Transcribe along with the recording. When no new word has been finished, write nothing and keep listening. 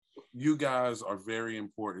you guys are very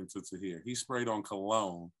important to Tahir. He sprayed on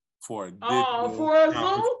cologne for a for a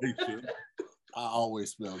Zoom. I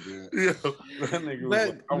always smell good. Yeah, that nigga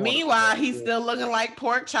was But meanwhile, he's still looking like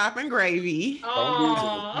pork chop and gravy.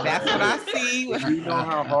 That's what I see. You know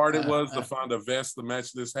how hard it was to find a vest to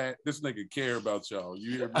match this hat? This nigga care about y'all.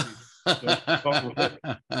 You hear me?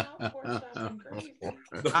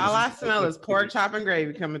 All I smell is pork chop and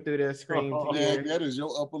gravy coming through the screen. Man, that is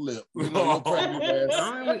your upper lip. You know, I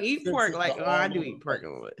don't even eat pork like I do eat pork a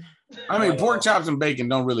little bit. I mean, pork chops and bacon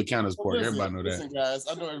don't really count as pork. Listen, Everybody know that. Listen, guys,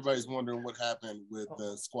 I know everybody's wondering what happened with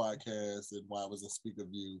the Squadcast and why I was in speaker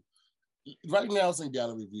view. Right now, it's in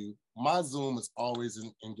gallery view. My Zoom is always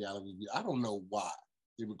in gallery view. I don't know why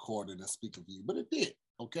it recorded in speaker view, but it did.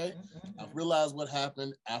 Okay, I've realized what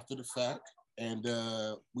happened after the fact, and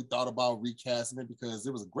we thought about recasting it because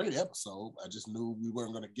it was a great episode. I just knew we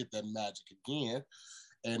weren't going to get that magic again.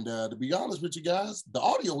 And to be honest with you guys, the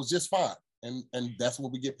audio was just fine. And that's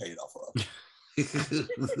what we get paid off of.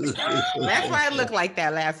 That's why it looked like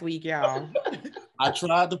that last week, y'all. I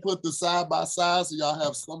tried to put the side by side so y'all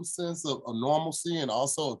have some sense of normalcy and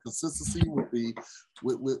also a consistency with the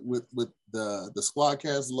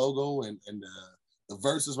Squadcast logo and the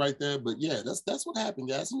verses right there. But yeah, that's what happened,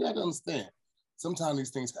 guys. You got to understand. Sometimes these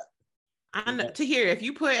things happen. Tahir, if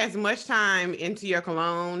you put as much time into your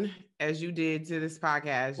cologne as you did to this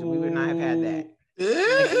podcast, we would not have had that.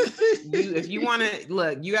 If you want to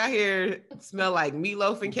look, you out here smell like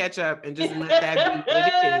meatloaf and ketchup, and just let that be what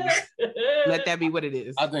it is. Let that be what it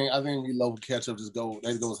is. I think meatloaf and ketchup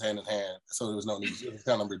goes hand in hand. So there was no need. It's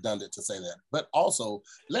kind of redundant to say that. But also,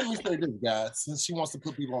 let me say this, guys. Since she wants to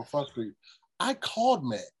put people on Front Street, I called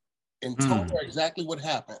Meg and told her exactly what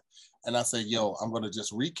happened. And I said, yo, I'm going to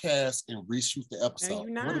just recast and reshoot the episode.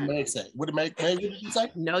 No, what did Meg say? What did Meg say?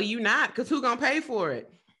 No, you not, because who going to pay for it?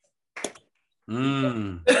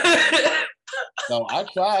 So I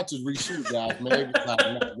tried to reshoot, guys. Meg was like,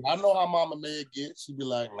 nah. I know how Mama Meg gets. She'd be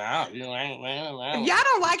like, nah, you ain't. If y'all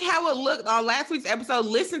don't like how it looked on last week's episode,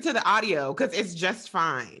 listen to the audio because it's just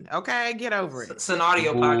fine. Okay, get over it. It's an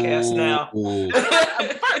audio podcast now.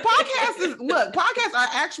 Podcasts are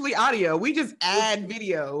actually audio. We just add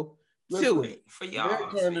video to it for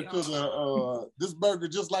y'all. Turned into the this burger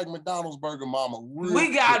just like McDonald's burger, Mama.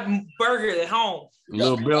 We got burger at home.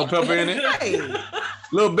 Little bell pepper in it.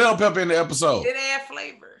 Little bell pepper in the episode. It add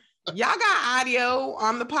flavor. Y'all got audio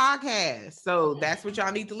on the podcast, so that's what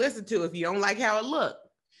y'all need to listen to if you don't like how it looked.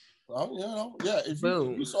 Yeah.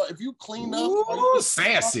 If you clean up,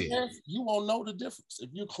 sassy, you won't know the difference. If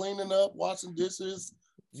you're cleaning up, washing dishes,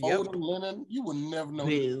 folding linen, you will never know.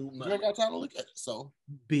 You ain't got time to look at it. So,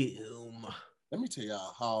 boom. Let me tell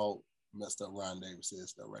y'all how messed up Ryan Davis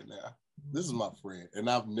is though right now. This is my friend, and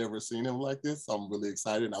I've never seen him like this. So I'm really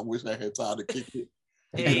excited. I wish I had time to kick it.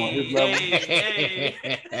 Hey.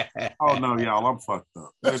 Oh no, y'all, I'm fucked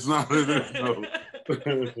up. That's not no.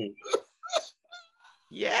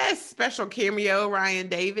 Yes, special cameo, Ryan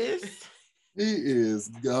Davis. He is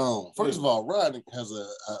gone. First of all, Ryan has a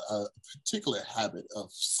particular habit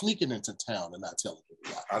of sneaking into town and not telling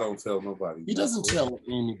anybody. I don't tell nobody. He doesn't tell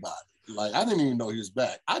anybody. Like, I didn't even know he was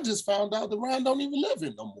back. I just found out that Ryan don't even live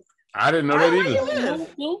here no more. I didn't know that either.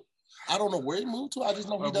 I don't know where he moved to. I just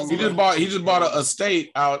know he doesn't. He just bought an estate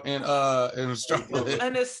out in Australia.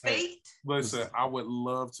 An estate? Listen, I would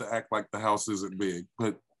love to act like the house isn't big,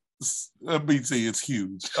 but BT, it's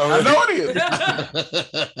huge. I know it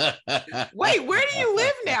is. Wait, where do you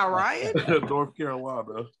live now, Ryan? North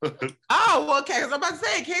Carolina. Oh, okay. Because I'm about to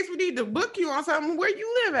say, in case we need to book you on something, where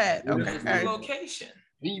you live at? Okay. Location.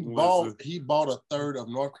 He bought a third of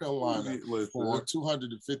North Carolina for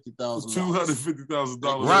 $250,000.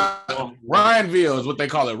 $250,000. Ryanville is what they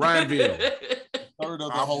call it. Ryanville. Third of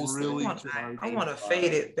the whole really I want a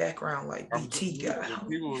faded background like BT got.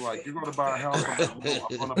 People were like, "You're going to buy a house? I'm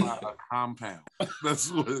going to buy a compound."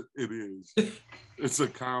 That's what it is. It's a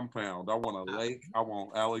compound. I want a lake. I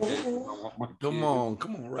want alligators. I want my Come on,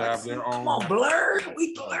 have their own. Come on, blurred.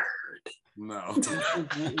 We blurred. No,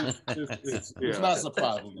 it's not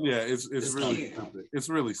surprising. Yeah, it's really stupid. It's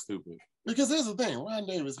really stupid. Because here's the thing: Ryan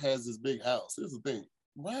Davis has this big house. Here's the thing: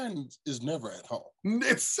 Ryan is never at home.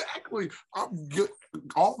 Exactly. I'm good.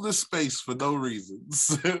 All this space for no reason.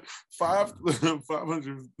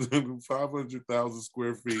 500,000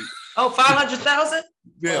 square feet. Oh, 500,000?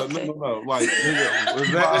 Yeah, okay. no. Like,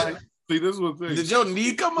 see, this was the thing. Did your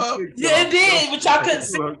knee come up? Yeah, it did, but y'all couldn't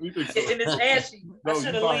see. And it's ashy. No, I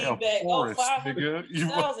should have leaned back. Forest,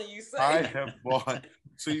 500,000, you say? I have bought.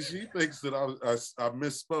 See, she thinks that I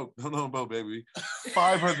misspoke. No, baby.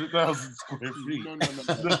 500,000 square feet.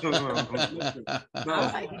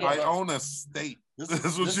 No. I own a state.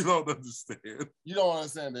 That's what you don't understand. You don't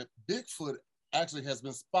understand that Bigfoot actually has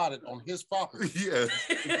been spotted on his property. Yeah.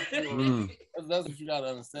 That's what you got to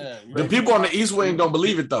understand. The people on the East Wing don't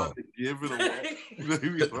believe it though. Give it away. They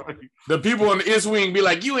be like, The people on the East Wing be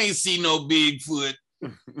like, "You ain't see no Bigfoot."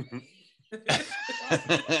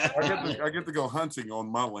 I get to go hunting on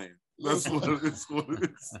my land. That's what it is.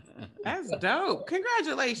 That's dope.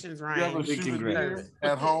 Congratulations, You Ryan. ever shoot a deer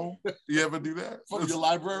at home? You ever do that? From your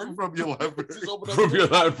library? From your library. Just open up From the your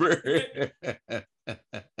door. library.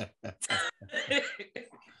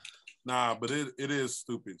 Nah, but it is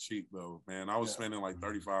stupid cheap though, man. I was spending like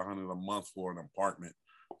 $3,500 a month for an apartment.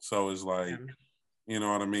 So it's like, you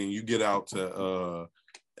know what I mean? You get out to The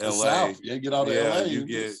LA. South. Yeah, get out of LA. You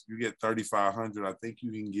get $3,500. I think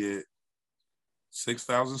you can get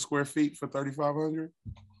 6,000 square feet for $3,500.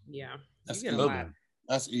 Yeah. That's You get a good. lot.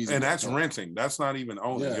 That's easy. And that's renting. That's not even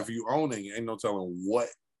owning. Yeah. If you owning, ain't no telling what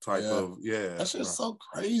type of That's just so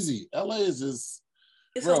crazy. LA is just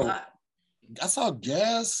It's Bro. a lot. I saw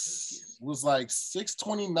gas was like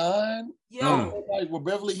 $6.29. Yo, Like with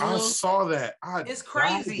Beverly I Hills. saw that. It's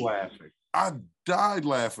crazy. Died laughing. I died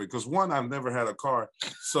laughing because one, I've never had a car,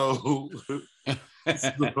 so, I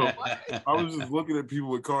was just looking at people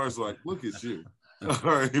with cars like, look at you. All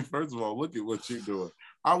right, first of all, look at what you're doing.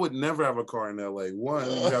 I would never have a car in LA. One,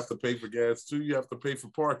 you have to pay for gas. Two, you have to pay for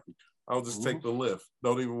parking. I'll just take the lift.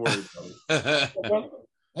 Don't even worry about it.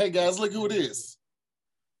 Hey guys, look who it is.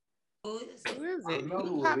 Who is it? know Who's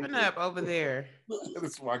who it popping is. up over there?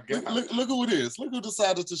 That's my guy. Look who it is. Look who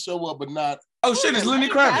decided to show up, but not. Oh shit, it's Lenny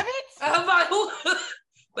Kravitz. I'm like, who?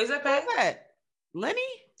 Wait, is that Pat? Who's that? Lenny?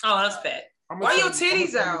 Oh, that's Pat. I'm Why gonna your tell you- titties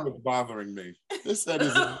I'm gonna tell out? you what's bothering me? This said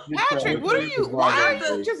is Patrick, what are you? Why are you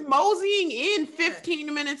Bothering just moseying in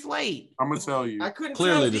 15 minutes late? I'm gonna tell you. I couldn't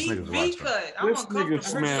Clearly tell this nigga's V watching. cut. I'm This uncomfortable. nigga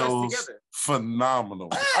smells together. phenomenal.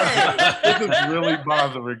 This is really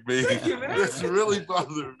bothering me. It's really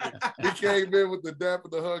bothering me. He came in with the dap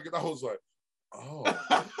and the hug, and I was like, oh.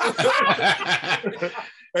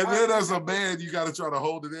 And then as a man, you got to try to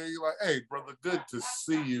hold it in. You're like, hey, brother, good to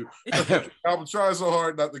see you. I'm trying so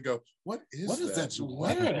hard not to go, what is that you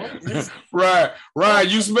What wearing? is Right,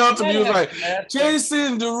 you smelled him. You was like,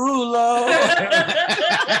 Jason Derulo.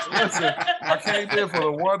 Listen, I came in for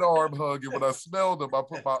the one arm hug, and when I smelled him, I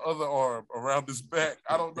put my other arm around his back.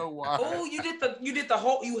 I don't know why. Oh, you did the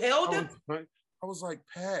whole. You held him. I was like,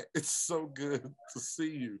 Pat, it's so good to see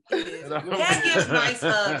you. Pat gives nice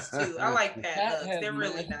hugs too. I like Pat Pat hugs. has They're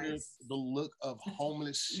really mastered nice. the look of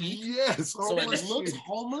homeless chic. Yes. So it homeless looks chic.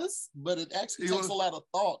 homeless, but it actually He takes was- a lot of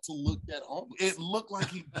thought to look that homeless. It looked like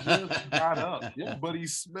he just got up, but he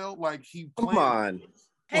smelled like he Come planned. on.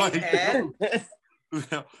 Hey, Like, Pat.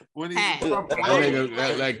 when he Pat.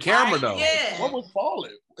 That camera though. Yeah. What was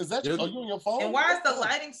falling? Is that Your- are you on your phone? And why is the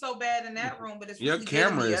lighting so bad in that room? But it's Your really good in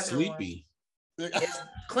camera the is other one? sleepy.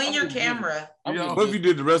 Clean your camera. Yo, What if you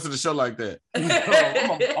did the rest of the show like that? I'm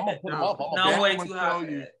gonna put him up. No Pat, way I'ma too tell hot.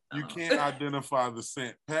 you, you can't identify the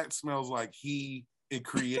scent. Pat smells like it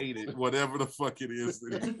created whatever the fuck it is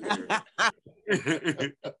that he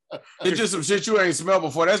did. It's just some shit you ain't smelled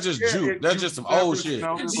before. That's just juke. That's just some old shit.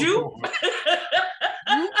 Juke?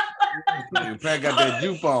 Pat got that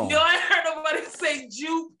juke on. Yo, I heard nobody say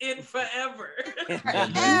juke in forever.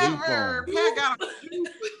 Ever. Pat got a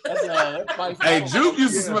That's my Hey, juke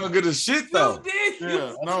used to smell good as shit though. You did.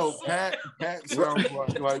 Yeah, no, Pat sounds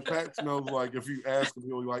like Pat smells like if you ask him,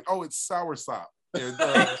 he'll be like, oh, it's soursop. And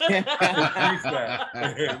grease that.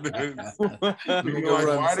 And you're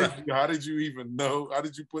like, how did you even know? How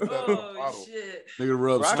did you put that in the Oh bottle? shit! Nigga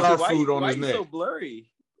rub Rocky, star why food you- on why his you neck. so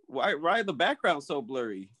blurry? Why the background so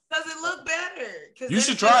blurry? Does it look better? You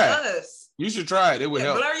should try it. Us. You should try it. It would Yeah,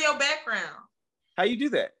 help. blur your background. How you do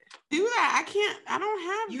that? do that. I don't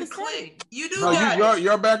have You the click. setting. You do No, that.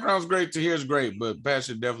 your background's great. To hear's great, but Pat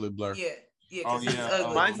should definitely blur. Yeah. Yeah, Oh, 'cause it's yeah.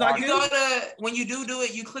 ugly. Mine's not You good. go to when you do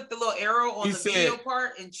it, you click the little arrow on He the said, video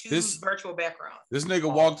part and choose this- virtual background. This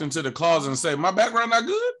nigga walked into the closet and said, "My background not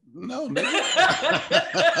good." No, nigga.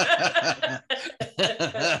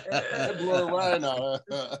 That blur right now.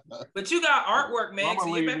 But you got artwork, man. I'm So gonna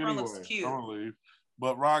your leave background anyway. looks cute. I'm gonna leave.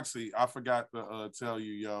 But Roxy, I forgot to tell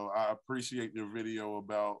you, yo, I appreciate your video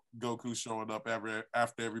about Goku showing up after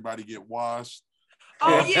everybody get washed.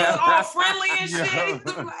 Oh yeah, all friendly and shit. Yeah. He was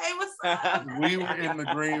like, hey, what's up? We were in the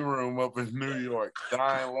green room up in New York,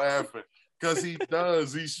 dying laughing. Because he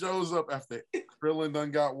does. He shows up after Krillin done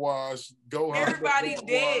got washed. Gohan Everybody's got washed.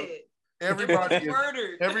 dead. everybody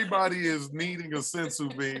Murdered. everybody is needing a sensu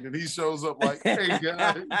bean, and he shows up like, "Hey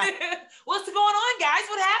guys, What's going on, guys?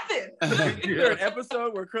 What happened? Is there an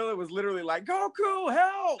episode where Krillin was literally like, Goku,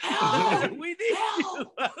 help! Help! We need Help! you.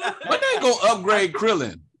 When they gonna upgrade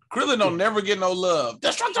Krillin? Krillin don't never get no love.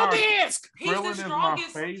 Destructo Disc. He's Krillin the is my strongest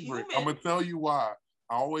favorite." human. I'm gonna tell you why.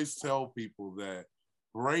 I always tell people that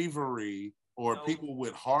bravery or No. people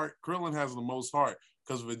with heart, Krillin has the most heart.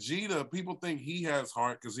 Because Vegeta, people think he has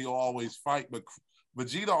heart because he'll always fight, but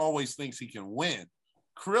Vegeta always thinks he can win.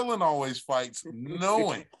 Krillin always fights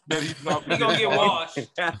knowing that he's not He gonna get washed.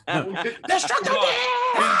 Destructo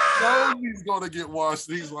He Disc. knows he's gonna get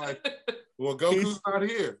washed. He's like, well, Goku's not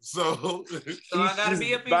here, so So I gotta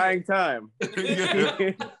be up in buying time.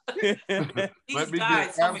 here. let me died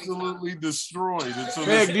get so many absolutely destroyed. Until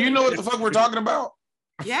Meg, this do you know what the fuck we're talking about?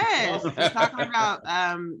 Yes, we're talking about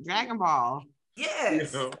Dragon Ball.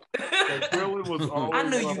 Yes. You know, Krillin was always I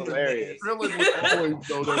knew you like- knew hilarious. Krillin was always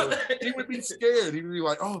go there. He would be scared. He'd be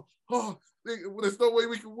like, oh, there's no way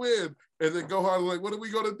we can win. And then Gohan was like, what are we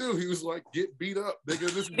gonna do? He was like, get beat up, nigga.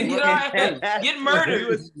 This is what we do. Get murdered.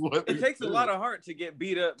 This is what It we takes a do. lot of heart to get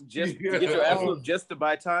beat up just Yeah. to get your ass whooped just to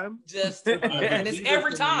buy time. Just and it's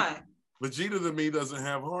every time. Vegeta to me doesn't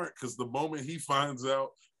have heart because the moment he finds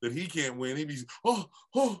out that he can't win, he be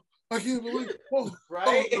I can't believe it.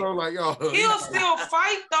 Right. So I'm like, oh, He'll still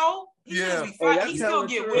fight though. He Yeah. still be Hey, fight. that's He still hella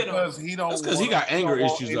get true. with him. because he don't. That's 'cause he want- got anger don't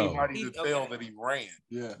want issues, though. anybody to tell Okay. that he ran.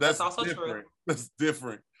 Yeah. That's also true. different. That's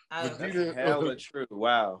different. That's Vegeta- Hella true.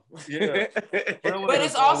 Wow. Yeah. Krillin But is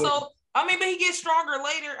it's always- also, I mean, but he gets stronger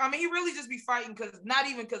later. I mean, he really just be fighting because not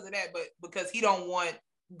even because of that, but because he don't want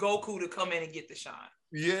Goku to come in and get the shine.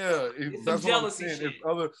 Yeah, It's that's some what I'm jealousy saying. shit. It's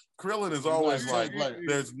other Krillin is always Like, like,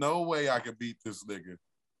 there's no way I can beat this nigga.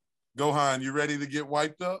 Gohan, you ready to get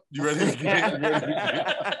wiped up? You ready to get?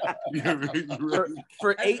 you ready?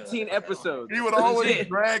 For 18 episodes. He would always Legit.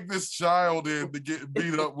 drag this child in to get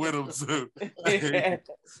beat up with him too.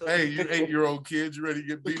 So- Hey, you 8-year-old kid, you ready to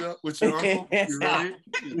get beat up with your uncle? You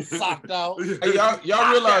ready? Socked out. Hey,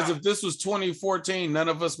 y'all realize if this was 2014, none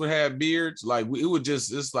of us would have beards. Like it would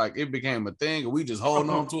just, it's like it became a thing, and we just holding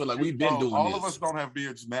on to it. Like we've been doing all this. of us don't have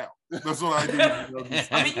beards now. That's what I do.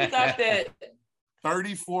 I mean, you got that.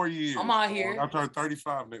 34 years. I'm out here. I turned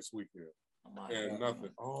 35 next weekend. Oh my And God. nothing.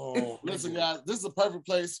 Oh, Listen, guys, this is a perfect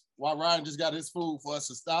place while Ryan just got his food for us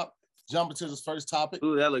to stop, jump into this first topic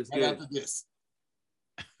Ooh, that looks right good. after this.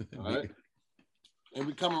 All right. And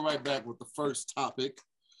we're coming right back with the first topic.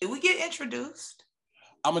 Did we get introduced?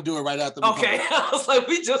 I'm gonna do it right after. we Okay. come I was like,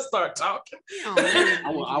 we just start talking. back.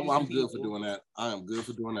 I'm good for doing that. I am good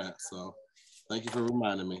for doing that. So thank you for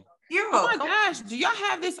reminding me. You're Oh my welcome. gosh, do y'all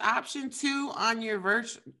have this option too on your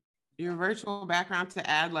virtual background to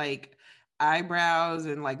add like eyebrows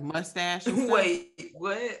and like mustache? And stuff? Wait,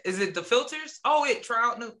 what? Is it the filters? Oh, it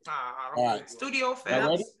trial new. All right. Studio Y'all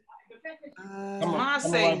ready? effects. Come on, I come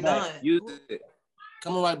say on right back. none. Use it.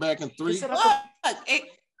 Coming right back in three. Is it up Look,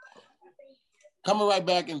 Coming right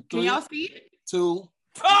back in can 3, y'all see it? 2.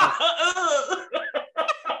 to-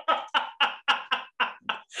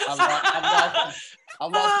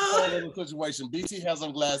 I've lost control of the situation. BT has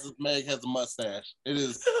on glasses. Meg has a mustache. It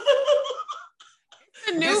is It's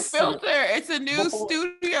a new This- filter. It's a new Before-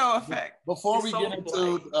 studio effect. before It's we so get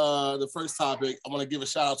into the first topic. I want to give a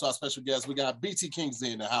shout out to our special guest. We got BT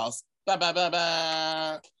Kingsley in the house. Ba ba ba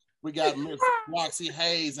ba. We got Miss Roxy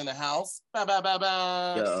Hayes in the house. Ba ba ba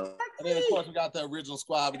ba. Yeah. And then of course we got the original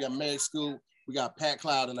squad. We got Meg Scoop. We got Pat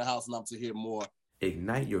Cloud in the house, and I'm to hear more.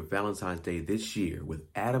 Ignite your Valentine's Day this year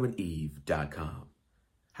with AdamandEve.com.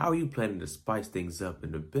 How are you planning to spice things up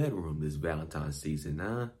in the bedroom this Valentine's season,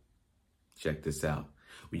 huh? Check this out.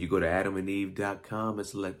 When you go to AdamandEve.com and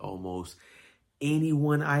select almost any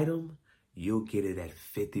one item, you'll get it at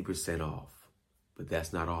 50% off. But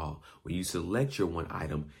that's not all. When you select your one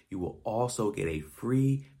item, you will also get a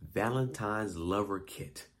free Valentine's Lover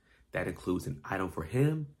Kit. That includes an item for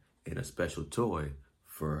him and a special toy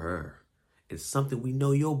for her. It's something we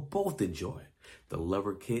know you'll both enjoy. The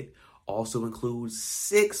Lover Kit also includes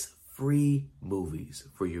 6 free movies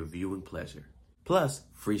for your viewing pleasure, plus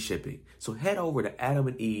free shipping. So head over to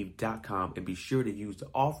AdamandEve.com and be sure to use the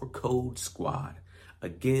offer code SQUAD.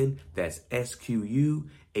 Again, that's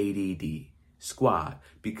SQUADD, SQUAD,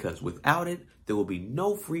 because without it, there will be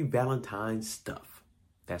no free Valentine's stuff.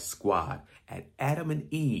 That's SQUAD at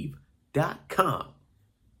AdamandEve.com.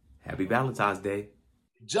 Happy Valentine's Day.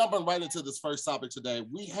 Jumping right into this first topic today,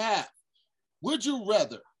 we have, would you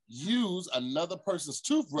rather use another person's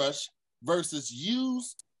toothbrush versus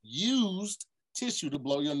use used tissue to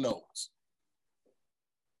blow your nose?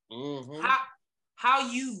 Mhm. How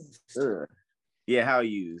used? Ugh. Yeah, how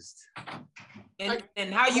used.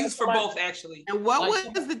 And how used for both actually. And what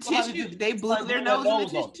Like, was the somebody tissue? just- They blew somebody their blew nose their in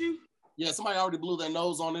nose the on it. tissue? Yeah, somebody already blew their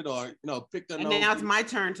nose on it, or picked their And nose. now it's my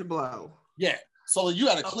turn to blow. Yeah. So you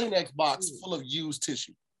got a Okay. Kleenex box full of used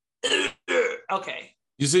tissue. Okay.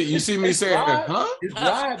 You see me saying, dry. huh? It's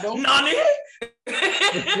dry, though. None.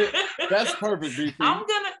 That's perfect, BP. I'm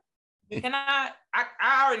gonna. Can I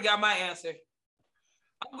already got my answer.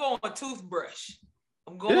 I'm going toothbrush.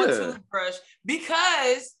 I'm going toothbrush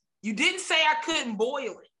because you didn't say I couldn't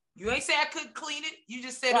boil it. You ain't say I couldn't clean it. You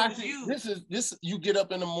just said it was used. This. You get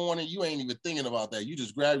up in the morning, you ain't even thinking about that. You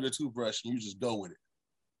just grab your toothbrush and you just go with it.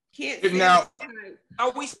 Can't It now-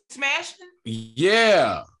 Are we smashing?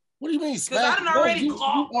 Yeah. What do you mean? Because I done already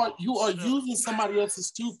clogged. You are using somebody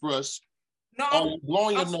else's toothbrush No, or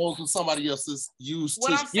blowing your I'm- nose with somebody else's used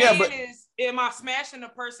what I'm tissue. saying but- is, am I smashing the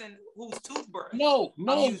person whose toothbrush? No, I'm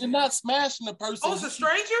you're using not smashing the person. Oh, it's a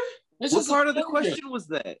stranger? It's What just part of the stranger. question was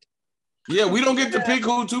that? Yeah, we don't get to pick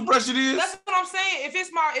who toothbrush it is. That's what I'm saying. If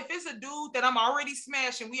it's a dude that I'm already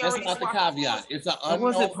smashing, we That's already not the swapped caveat. fluids. It's an I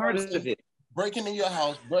unknown wasn't part person of it. breaking in your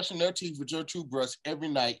house, brushing their teeth with your toothbrush every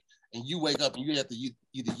night, and you wake up and you have to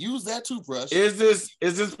either use that toothbrush. Is this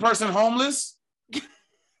person homeless?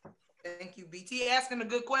 Thank you, BT, asking the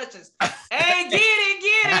good questions. Hey, get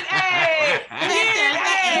it, hey, get it,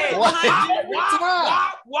 hey.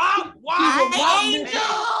 Wow.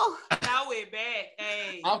 Angel! Now we're back,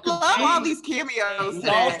 hey. I'm Love confused. all these cameos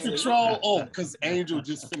Lost today. control. Oh, because Angel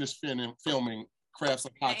just finished filming Crafts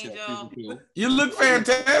and Cocktails Angel. season 2. You look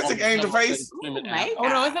fantastic, Angel Face. Ooh, my Oh no,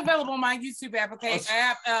 God. it's available on my YouTube application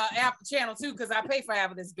app channel too, because I pay for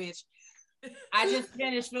half of this bitch. I just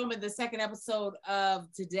finished filming the second episode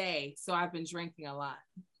of today, so I've been drinking a lot.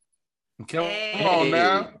 Come Hey. on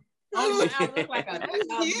now. Oh, I look like a Cute.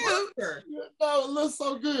 monster. No, it looks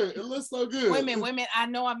so good. It looks so good. Women, I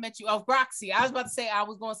know I met you. Oh, Roxy. I was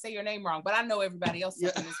going to say your name wrong, but I know everybody else in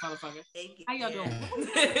this motherfucker. How y'all doing?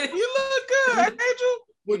 You look good, Angel.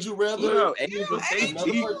 Would you rather No, use Angel,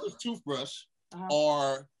 another person's toothbrush Uh-huh.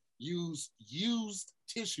 or use used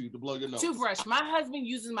tissue to blow your nose? Toothbrush. My husband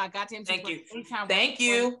uses my goddamn Thank toothbrush you. anytime Thank we're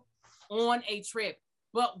you. on a trip.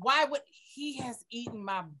 But why would he has eaten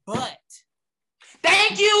my butt?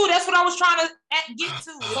 Thank you. That's what I was trying to get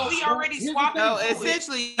to. So, We already here's the swapped thing. No, fluids.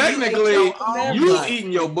 essentially, Technically, you ate your own you butt.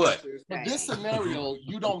 eating your butt. For this scenario,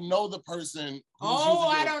 you don't know the person. Who's Oh,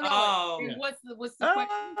 using I your- don't know. Oh. And what's the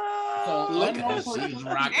question? So Look unknown at person, she's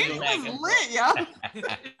rocking It back was and lit, yo.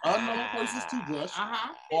 unknown person's toothbrush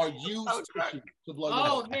Uh-huh. or used So drunk. tissue to blow your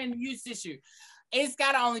Oh, nose. then use tissue. It's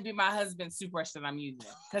got to only be my husband's toothbrush that I'm using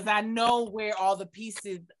because I know where all the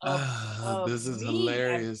pieces of This is me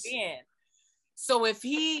hilarious. have been. So if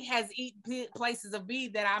he has eaten places of me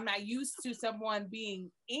that I'm not used to someone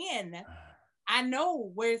being in, I know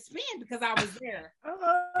where it's been because I was there.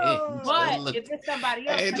 But if it's somebody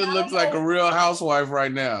else, Angel then I looks don't like a know. real housewife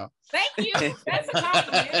right now. Thank you. That's a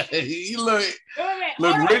compliment. You look Wait a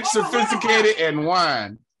minute. rich, Hold on, hold on. sophisticated, and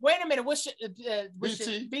wine. Wait a minute.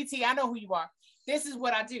 BT? BT, I know who you are. This is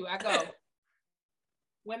what I do. I go,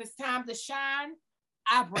 when it's time to shine,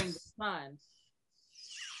 I bring the sun.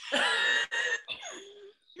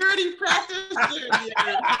 You already practiced your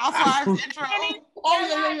housewives intro.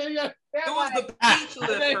 Oh, yeah. It was the peach lip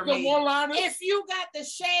for The me. one-liner. If you got the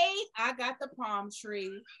shade, I got the palm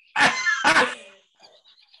tree.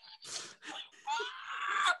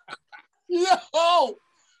 Yo,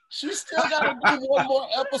 she still got to do one more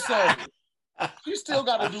episode. She still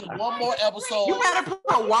got to do one more episode. You better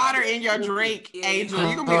put water in your drink, Angel.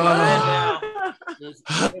 You're gonna be This-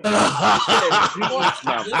 My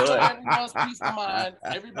this butt. everyone's peace of mind.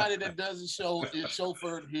 Everybody that does the show is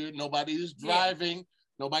chauffeured here. Nobody is driving.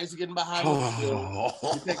 Nobody's getting behind the wheel.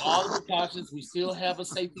 We take all the precautions. We still have a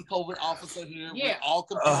safety COVID officer here. Yeah. We're all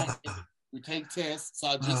compliant. We take tests. So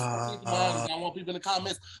I just keep in mind, I don't want people in the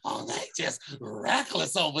comments, oh, they just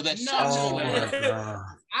reckless over that No. shot. Oh my God.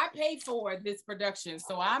 I pay for this production,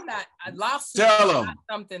 so I'm not a lawsuit. Tell is 'em. not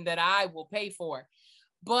something that I will pay for.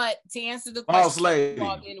 But to answer the Boss question, lady. you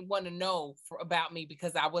all didn't want to know about me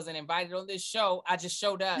because I wasn't invited on this show. I just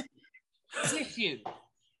showed up.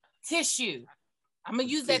 Tissue. I'm gonna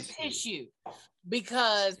use that tissue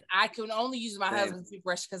because I can only use my husband's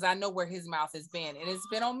toothbrush because I know where his mouth has been, and it's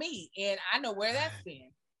been on me, and I know where that's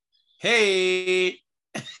been. Hey.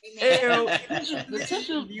 The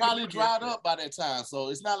tissue probably dried up by that time. So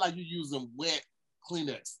it's not like you're using wet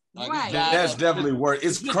Kleenex. Like, it's Right. dried That's up. definitely worth.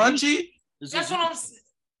 It's crunchy. It's That's just- what I'm saying.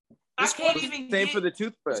 I can't even Same get. for the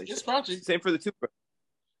toothbrush. It's crunchy. Same for the toothbrush.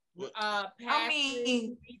 Patrick,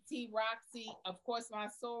 mean- BT, Roxy, of course, my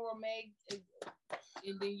soror Meg,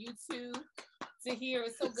 and then you two. to hear.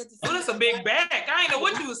 It's so good to see. Oh, that's a big bag. I ain't know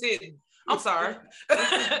what you was hitting. I'm sorry.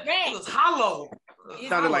 It was hollow. It's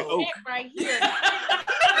Sounded like oak. right here.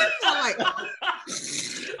 Like,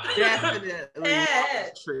 definitely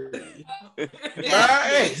true.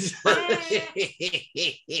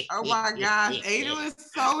 Oh my gosh, Angel is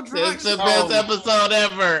so drunk. It's the best episode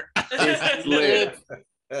ever. It's lit.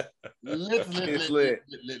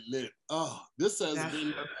 Lit. Oh, this has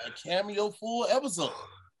been a cameo full episode.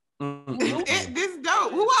 This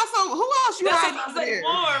dope. Who else you have over there?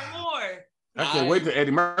 More. I can't wait till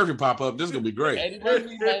Eddie Murphy pop up. This is gonna be great. Eddie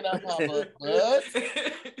Murphy might not pop up, but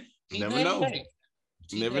Never know.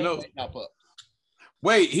 Never know. Pop up.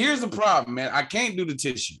 Wait, here's the problem, man. I can't do the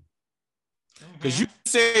tissue because you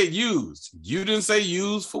said used. You didn't say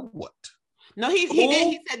used for what? No, he did.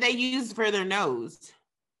 He said they used for their nose.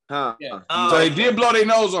 Huh. Yeah. So they did blow their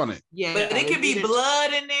nose on it. Yeah, But it could be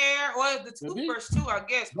blood in there, or the toothbrush too, I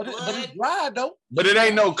guess. But Blood. it's dry though. But it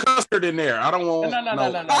ain't no custard in there. I don't want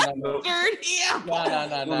No. Mustard, yeah.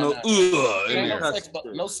 No. Ugh in there. No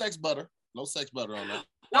sex butter. No sex butter on that.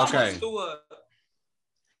 Okay.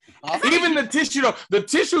 Huh? Even the tissue, though,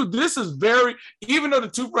 this is very, even though the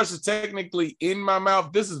toothbrush is technically in my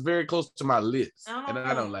mouth, this is very close to my lips. And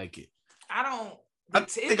I don't like it.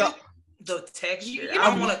 The texture.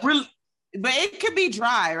 I don't want to really, but it could be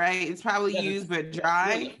dry, right? It's probably used, but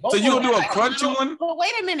dry. So you gonna do a crunchy one? Well,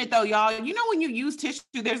 wait a minute though, y'all. You know when you use tissue,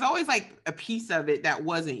 there's always like a piece of it that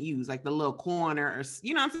wasn't used, like the little corner, or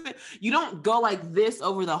you know what I'm saying? You don't go like this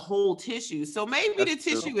over the whole tissue. So maybe the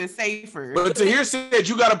tissue is safer. But Tahir said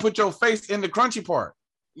you got to put your face in the crunchy part.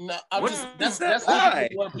 No, that's why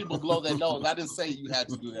when people blow their nose. I didn't say you had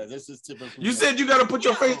to do that. This is typical. You said you got to put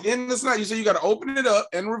your face in the snot. You said you got to open it up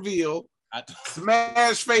and reveal.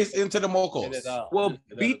 Smash face into the mucus. Well,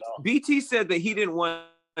 BT said that he didn't want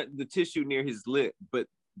the tissue near his lip, but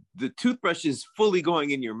the toothbrush is fully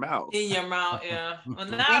going in your mouth. In your mouth, yeah. Well,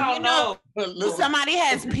 now I don't know. If somebody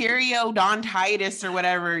has periodontitis or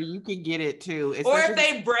whatever, you can get it too. Or if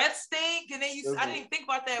they breath stink, and then I didn't even think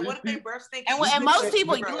about that. What if they breath stink? And most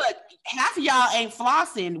people, look, half of y'all ain't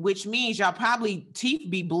flossing, which means y'all probably teeth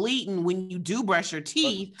be bleeding when you do brush your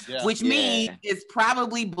teeth, which means it's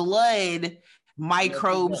probably blood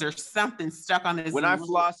microbes or something stuck on this. When I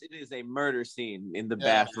floss, it is a murder scene in the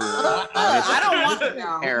bathroom. I don't want to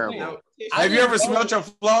know. Terrible. Have you ever smelled your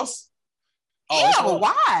floss? Yeah, but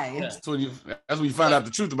why? That's when you find out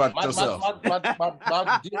the truth about yourself.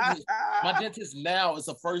 My dentist now is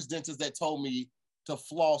the first dentist that told me to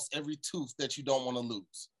floss every tooth that you don't want to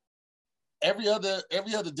lose. Every other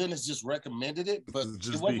dentist just recommended it, but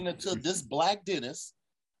it wasn't until this black dentist,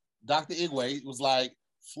 Dr. Igwe, was like,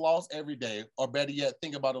 floss every day, or better yet,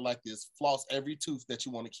 think about it like this: floss every tooth that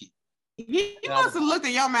you want to keep. You must have looked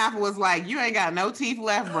at your mouth and was like, "You ain't got no teeth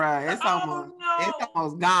left, bro. It's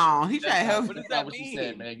almost gone." He tried to help. What does that mean?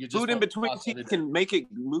 Said, man. Food in between teeth can make it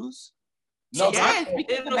loose. No,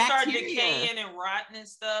 it'll start decaying and rotting and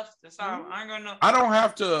stuff. That's how I'm gonna know. I don't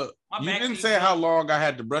have to. You didn't say how long I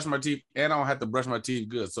had to brush my teeth, and I don't have to brush my teeth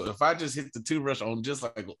good. So if I just hit the toothbrush on just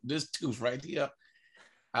like this tooth right here,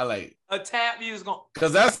 I like a tap. You was going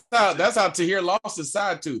because that's how Tahir lost his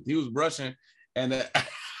side tooth. He was brushing, and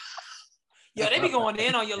yeah, they be going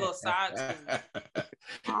in on your little side tooth. If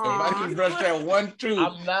I can brush that one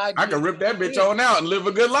tooth, I can rip that bitch on out and live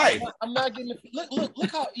a good life. I'm not getting it.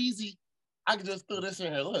 Look how easy I can just throw this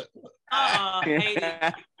in here. Look. Have you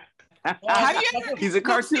ever? He's a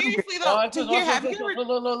cartoon. Seriously though, Tahir, have you ever?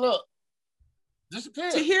 Look. Disappear.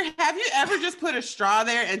 Tahir, have you ever just put a straw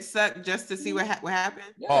there and suck just to see what happened?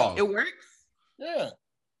 Yeah. It works. Yeah.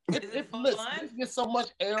 It gets so much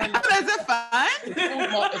air in there. Is it fun?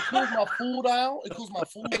 It cools my food down. It cools my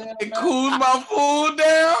food down. It cools my food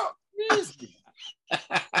down.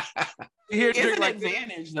 Here's an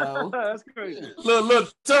advantage though. That's crazy.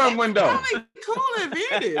 Look, tongue window. Cool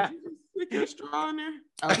advantage. Stick your straw in there.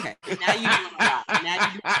 Okay. Now you do it.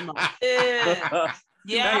 Now you do it.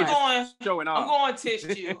 Yeah, I'm going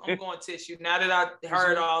tissue. Now that I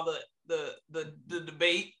heard all the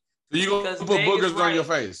debate. So you gonna put boogers on your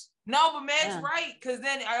face? No, but Meg's right, because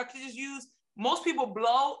then I could just use. Most people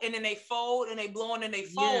blow and then they fold and they blow and then they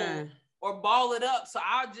fold or ball it up. So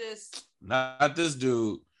I'll just not this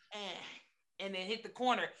dude. And then hit the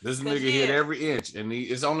corner. This nigga hit every inch, and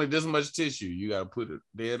it's only this much tissue. You gotta put it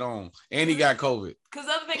dead on, and he got COVID. Because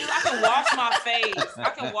the other thing is, I can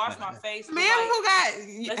wash my face. Man, who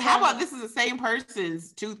got? How about this is the same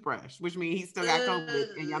person's toothbrush, which means he still got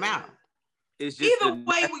COVID in your mouth. is just either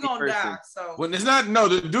way we're gonna die. So when it's not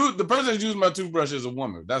the person that's using my toothbrush is a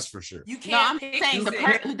woman. That's for sure. You can't. No, I'm saying the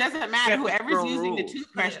person. It doesn't matter. Whoever's using the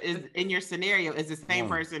toothbrush is in your scenario is the same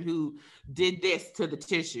person who did this to the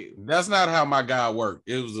tissue. That's not how my guy worked.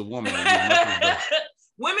 It was a woman.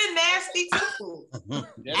 Women nasty too.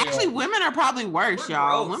 Actually, women are probably worse,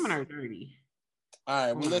 y'all. Gross. Women are dirty.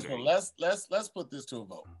 All right, well, listen. Let's put this to a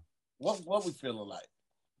vote. What we feeling like?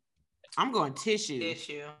 I'm going tissue.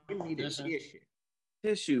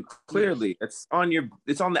 Tissue. Clearly, it's on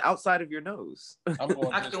the outside of your nose. I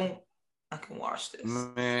can wash this.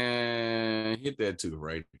 Man, hit that tooth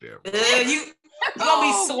right there. You gonna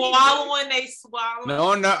be swallowing? They swallow.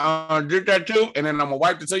 No, get that tooth, and then I'm gonna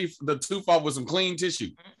wipe the tooth off with some clean tissue.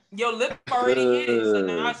 Your lip already hit it, so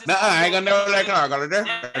now it's just I ain't gonna know that car. I got it there.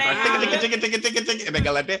 And they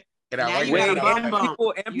go like that.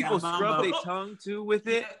 And people scrub their tongue too with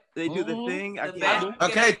it. They do the thing.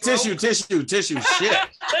 Okay, tissue. Shit.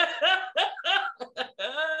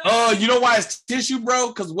 You know why it's tissue, bro?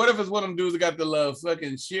 Because what if it's one of them dudes that got the little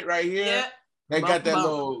fucking shit right here? Yeah. They got that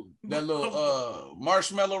little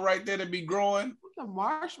marshmallow right there that be growing. The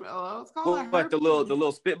marshmallow. It's called like the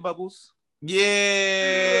little spit bubbles.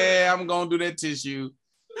 Yeah, I'm gonna do that tissue.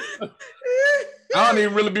 I don't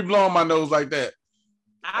even really be blowing my nose like that.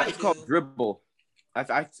 It's called dribble.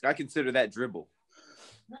 I consider that dribble.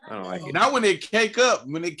 I don't like it. Not when it cake up.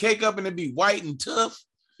 When it cake up and it be white and tough.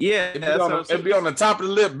 Yeah, it'd be on the top of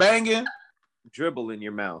the lip banging. Dribble in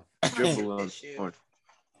your mouth. Dribble on.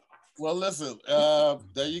 Well, listen.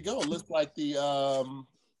 There you go. Looks like the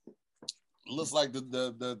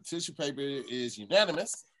tissue paper is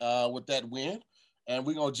unanimous with that win, and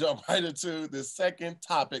we're gonna jump right into the second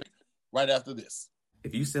topic right after this.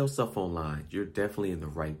 If you sell stuff online, you're definitely in the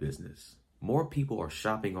right business. More people are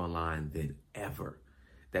shopping online than ever.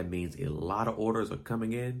 That means a lot of orders are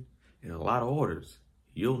coming in, and a lot of orders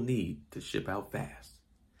you'll need to ship out fast.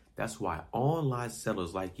 That's why online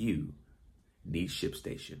sellers like you need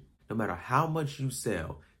ShipStation. No matter how much you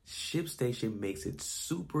sell, ShipStation makes it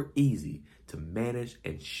super easy to manage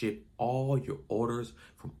and ship all your orders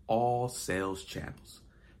from all sales channels.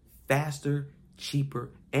 Faster,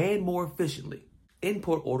 cheaper, and more efficiently.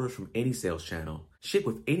 Import orders from any sales channel, ship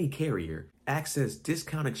with any carrier, access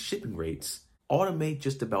discounted shipping rates, automate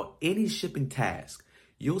just about any shipping task.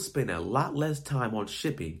 You'll spend a lot less time on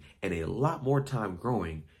shipping and a lot more time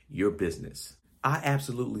growing your business. I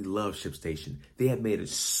absolutely love ShipStation. They have made it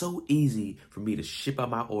so easy for me to ship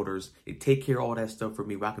out my orders. They take care of all that stuff for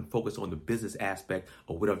me where I can focus on the business aspect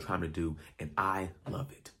of what I'm trying to do, and I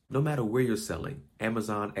love it. No matter where you're selling,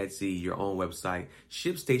 Amazon, Etsy, your own website,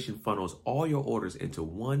 ShipStation funnels all your orders into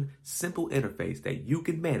one simple interface that you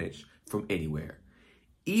can manage from anywhere,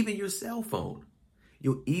 even your cell phone.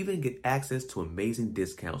 You'll even get access to amazing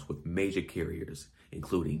discounts with major carriers,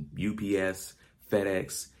 including UPS,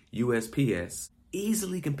 FedEx, USPS.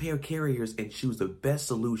 Easily compare carriers and choose the best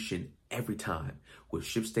solution every time. With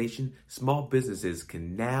ShipStation, small businesses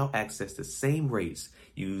can now access the same rates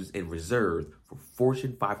used and reserved for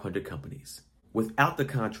Fortune 500 companies. Without the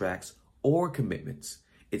contracts or commitments,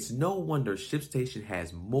 it's no wonder ShipStation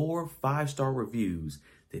has more 5-star reviews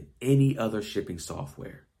than any other shipping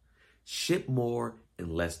software. Ship more in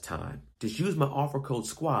less time. Just use my offer code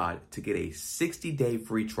SQUAD to get a 60-day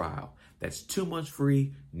free trial. That's 2 months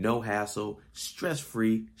free, no hassle,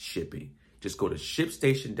 stress-free shipping. Just go to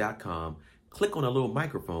ShipStation.com, click on a little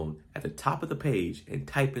microphone at the top of the page, and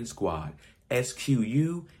type in SQUAD,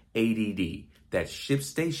 SQUADD. That's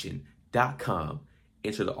ShipStation.com.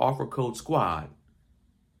 Enter the offer code SQUAD.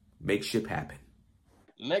 Make ship happen.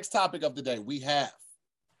 Next topic of the day we have,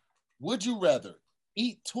 would you rather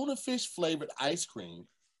eat tuna fish flavored ice cream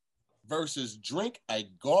versus drink a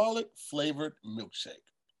garlic flavored milkshake?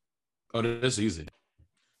 Oh, that's easy.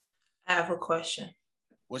 I have a question.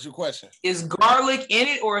 What's your question? Is garlic in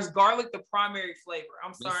it, or is garlic the primary flavor?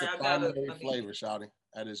 I'm sorry, I got a flavor, Shawty.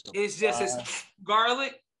 That is. It's just it's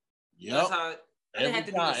garlic. Yep. Every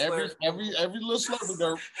little slurp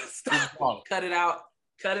of Cut it out.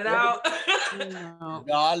 Cut it out.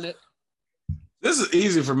 Garlic. This is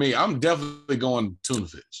easy for me. I'm definitely going tuna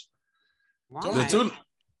fish. The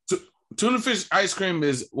tuna fish ice cream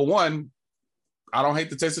is, well, one, I don't hate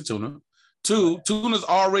the taste of tuna. Two, tuna's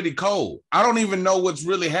already cold. I don't even know what's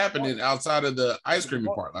really happening outside of the ice cream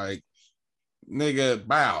part. Like, nigga,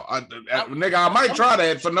 bow. Nigga, I might try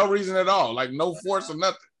that for no reason at all. Like, no force or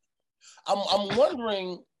nothing. I'm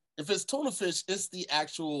wondering if it's tuna fish, it's the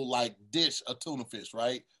actual, like, dish of tuna fish,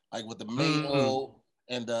 right? Like, with the mayo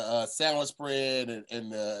and the salad spread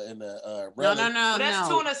and the no. That's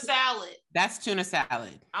tuna salad. That's tuna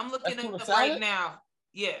salad. I'm looking at it right now.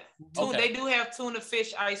 Yeah, they do have tuna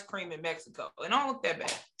fish ice cream in Mexico. It don't look that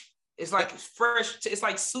bad. It's like fresh. It's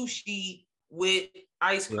like sushi with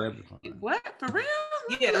ice cream. What, for real?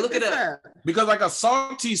 Yeah, look it up. Because like a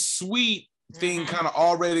salty sweet thing kind of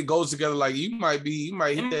already goes together. Like you might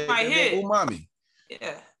hit that umami.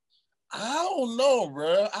 Yeah. I don't know,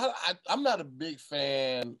 bro. I'm not a big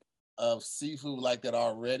fan of seafood like that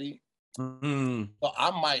already. So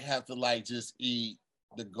I might have to like just eat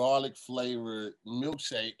the garlic flavored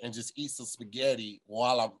milkshake and just eat some spaghetti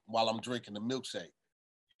while I'm drinking the milkshake.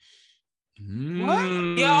 What?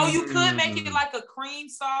 Yo, you could make it like a cream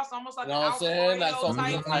sauce, almost like, you know what I'm saying? Like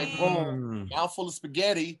something like boom, mouthful of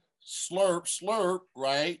spaghetti, slurp,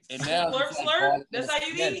 right? And now slurp. That's how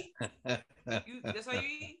you eat. That's how you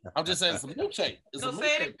eat. I'm just saying it's a milkshake. No,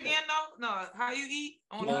 say it again. No. How you eat?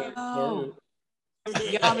 Slurp.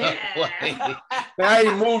 Y'all, now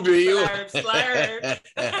you moved to you. Slurp.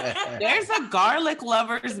 There's a garlic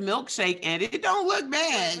lovers milkshake, and it don't look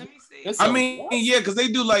bad. Let me see. I mean, yeah, because they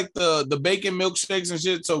do like the bacon milkshakes and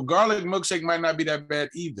shit. So garlic milkshake might not be that bad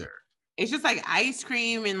either. It's just like ice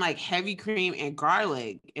cream and like heavy cream and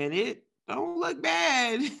garlic, and it don't look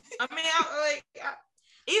bad. I mean,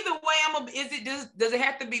 either way, does it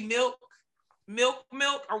have to be milk? Milk?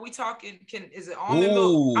 Are we talking? Is it almond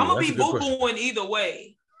milk? I'm gonna be boo-booing either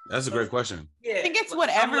way. That's a great question. Yeah, I think it's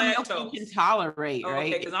whatever milk you can tolerate,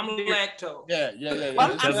 right? Okay, because I'm lactose. Yeah.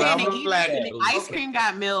 Well, I'm saying ice cream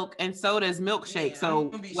got milk and so does milkshake.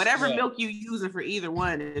 So whatever milk you using for either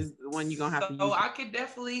one is the one you're gonna have to use. So I could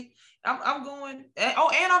definitely. I'm going. And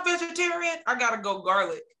I'm vegetarian. I gotta go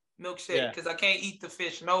garlic milkshake because I can't eat the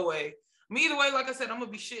fish. No way. Either way, like I said, I'm gonna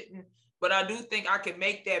be shitting. But I do think I can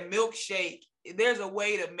make that milkshake. There's a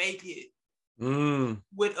way to make it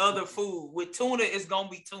with other food. With tuna, it's gonna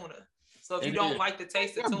be tuna. So if you don't like the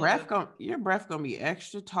taste of tuna, your breath gonna be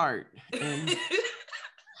extra tart and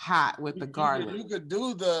hot with the garlic. You could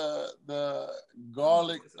do the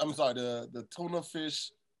garlic. I'm sorry, the tuna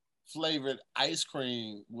fish flavored ice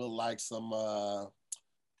cream with like some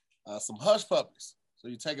hush puppies. So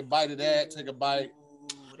you take a bite of that, take a bite.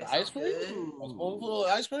 Ice cream? A spoonful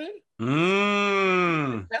of ice cream?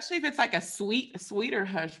 Especially if it's like a sweeter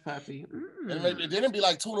hush puppy. And then it'd be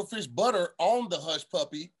like tuna fish butter on the hush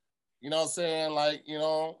puppy. You know what I'm saying? Like, you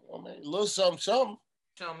know, I mean, a little something. Something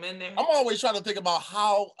in there. I'm always trying to think about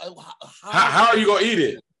how are you gonna eat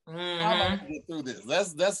it? How am I gonna get through this?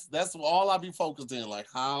 That's all I be focused in. Like,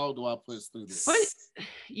 how do I push through this?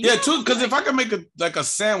 Because if I can make a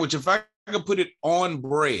sandwich, if I could put it on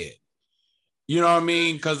bread. You know what I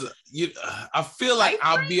mean? Because I feel like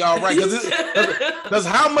I'll be all right. Because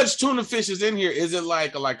how much tuna fish is in here? Is it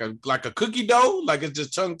like a cookie dough? Like it's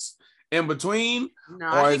just chunks in between?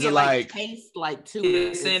 No, or is it like tastes like tuna?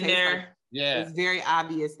 It's in there. It's very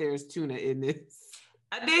obvious there's tuna in this.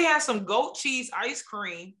 I did have some goat cheese ice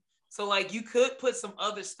cream. So like you could put some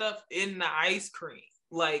other stuff in the ice cream.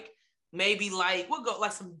 Like maybe like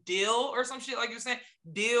some dill or some shit, like you're saying,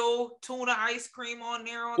 dill tuna ice cream on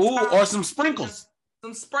there on top. Or some sprinkles.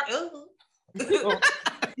 Put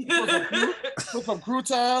some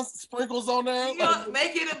croutons, sprinkles on there.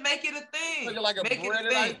 Make it a thing. Like a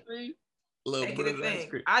breaded ice cream. Make it a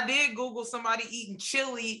thing. I did Google somebody eating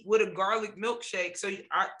chili with a garlic milkshake. So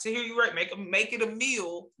to hear you right, make it a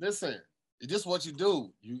meal. Listen. Just what you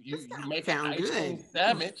do. You make an ice cream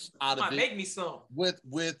sandwich out of it. Make me some with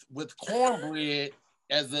cornbread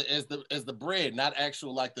as the bread, not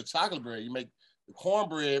actual like the chocolate bread. You make the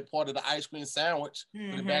cornbread part of the ice cream sandwich.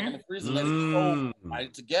 Put it back in the freezer. Let it cold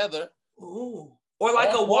right together. Ooh. Or like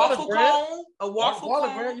a waffle cone. A waffle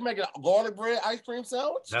cone. Bread. You make a garlic bread ice cream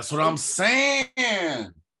sandwich. That's what I'm saying.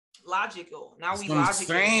 Logical. Now That's we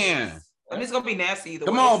logical. I mean, it's gonna be nasty either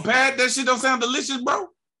way. Come on, Pat. That shit don't sound delicious, bro.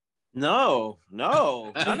 No.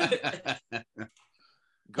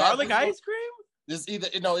 Garlic ice cream? It's either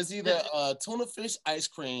tuna fish ice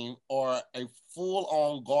cream or a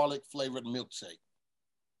full-on garlic flavored milkshake.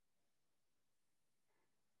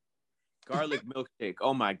 Garlic milkshake.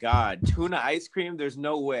 Oh my God. Tuna ice cream? There's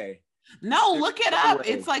no way. No, look it up.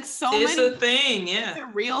 It's like it's many. It's a thing, yeah. It's a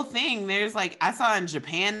real thing. There's like, I saw in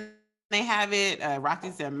Japan, they have it.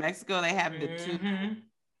 Rocky said Mexico, they have the tuna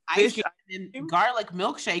ice cream. And garlic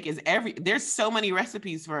milkshake is there's so many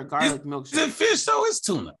recipes for a garlic milkshake. Is it fish? So it's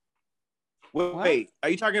tuna. Wait, are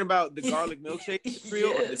you talking about the garlic milkshake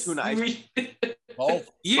real or the tuna ice cream? Both.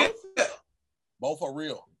 Yeah. Both are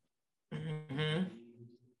real.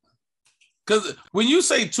 Because when you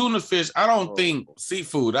say tuna fish, I don't think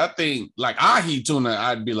seafood. I think like ahi tuna,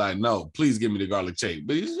 I'd be like, no, please give me the garlic shake.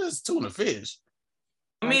 But it's just tuna fish.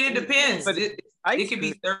 I mean, it depends. But it can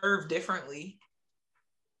be served differently.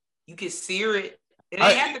 You can sear it It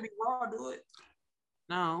ain't have to be raw. Do it.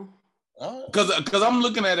 No. Because I'm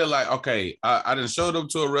looking at it like, okay, I done showed up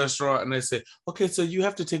to a restaurant and they said, okay, so you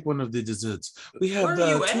have to take one of the desserts. We have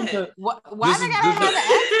the why they gotta have the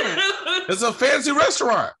accent? It's a fancy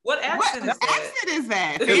restaurant. What accent is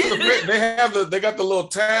that? They got the little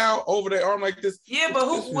towel over their arm like this. Yeah, but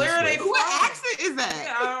where are they from? What accent is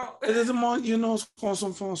that? It is more, you know,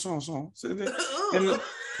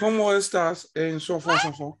 ¿Cómo estás?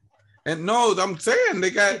 And no, I'm saying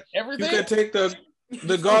they got everything. You can take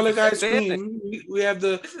the garlic ice cream. We have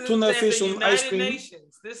the tuna fish ice cream.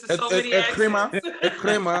 This is so many accents.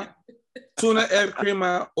 crema, tuna el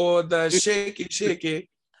crema, or the shaky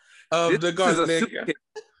of the garlic.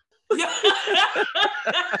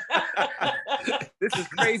 This is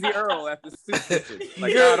Crazy Earl at the soup kitchen.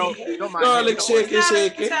 Like, don't mind. Garlic shaky.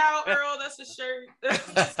 Earl, that's a shirt.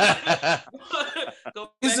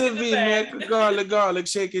 It's a V-neck, garlic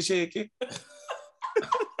shaky.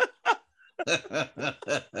 I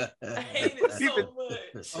hate it so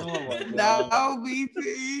much. Oh my God. No, BT.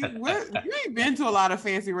 You ain't been to a lot of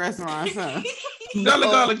fancy restaurants, huh?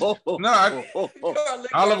 Garlic. No,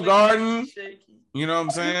 Olive Garden. You know what I'm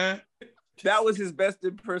saying? That was his best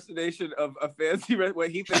impersonation of a fancy restaurant. When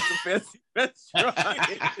he thinks a fancy restaurant.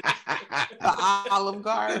 The Olive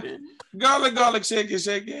Garden. Garlic shaky.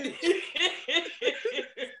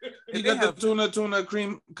 You got the tuna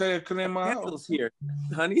cream crema here,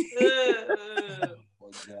 honey.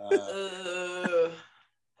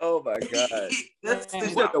 Oh my God. That's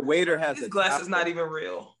like the waiter has this glass is not even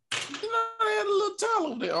real. You know, they had a little towel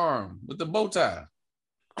over their arm with the bow tie.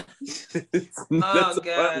 Oh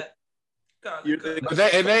God. And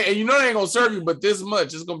you know they ain't gonna serve you, but this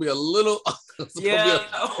much. It's gonna be a little. It's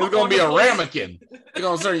gonna be a ramekin. They're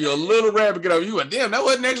gonna serve you a little ramekin of you. And damn, that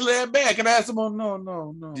wasn't actually that bad. Can I ask them? No.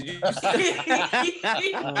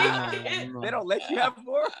 They don't let you have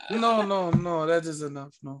more. No. That's just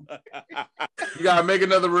enough. No. You gotta make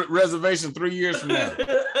another reservation 3 years from now.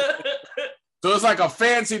 So it's like a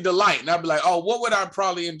fancy delight, and I'd be like, oh, what would I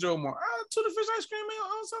probably enjoy more? Tuna fish ice cream ain't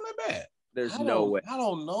don't sound that bad. There's no way. I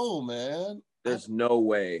don't know, man. There's no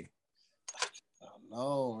way. I don't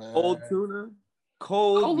know, man. Cold tuna?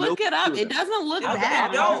 Cold. Oh, look it up. Tuna. It doesn't look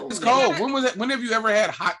bad. It's cold. When was it? When have you ever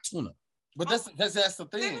had hot tuna? But that's the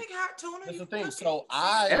thing. They make hot tuna. That's the thing. So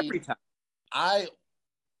every time I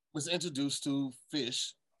was introduced to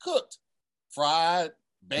fish cooked, fried,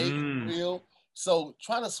 baked, grilled. So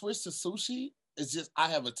trying to switch to sushi is just, I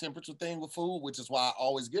have a temperature thing with food, which is why I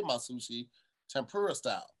always get my sushi tempura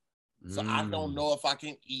style. So I don't know if I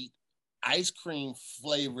can eat ice cream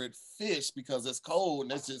flavored fish because it's cold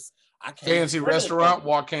and it's just, I can't. Fancy restaurant,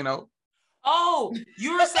 volcano. Oh,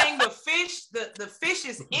 you were saying the fish, the fish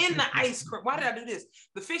is in the ice cream. Why did I do this?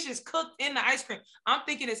 The fish is cooked in the ice cream. I'm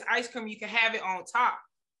thinking it's ice cream. You can have it on top.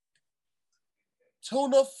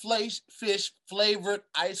 Tuna fish flavored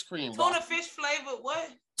ice cream. Tuna fish flavored what?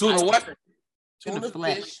 Tuna what? Tuna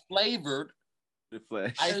fish flavored. The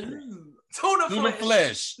flesh. Tuna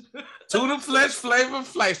flesh. Tuna flesh flavored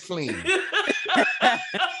flesh fleam.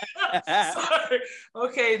 Sorry.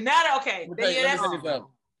 Okay, now okay.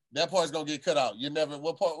 That part's gonna get cut out. You never.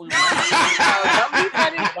 What part?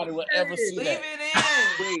 Nobody will ever see Leave that.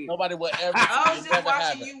 it in. Nobody will ever. I was just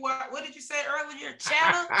watching you. What did you say earlier?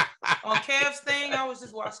 Channel on Cav's thing. I was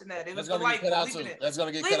just watching that. It was delightful. That's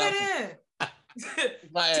gonna get Leave cut out. Leave it in.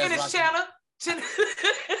 My ass, Tennis channel.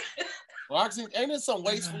 Roxy, ain't there some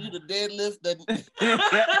weights for you to deadlift?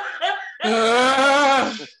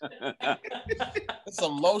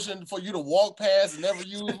 Some lotion for you to walk past and never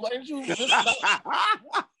use. Why didn't you?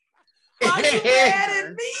 Why you mad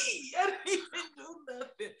at me? I didn't even do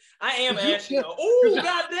nothing. I am asking. Oh,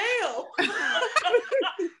 goddamn.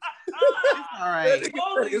 All right.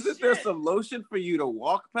 Isn't there some lotion for you to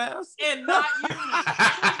walk past? And not use.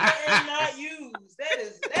 And not use.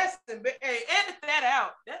 That's hey, edit that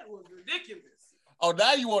out. That was ridiculous. Oh,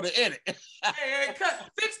 now you want to edit. Hey,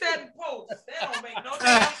 fix that in post. That don't make no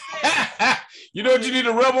damn sense. You know what you need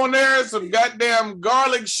to rub on there? Some goddamn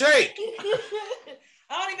garlic shake.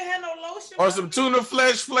 I don't even have no lotion. Or some tuna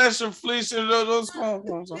flesh and flesh and those. All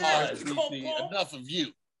right, enough of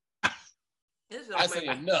you. I say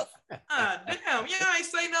enough. Damn, y'all ain't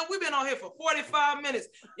say nothing. We've been on here for 45 minutes.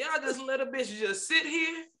 Y'all just let a bitch just sit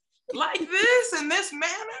here like this in this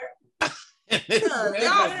manner.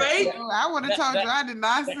 Y'all fake. I would have told you I did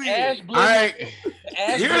not see it. All right.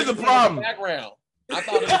 Here's the problem. Background. I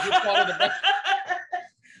thought it was just part of the back.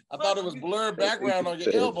 I thought it was blurred background on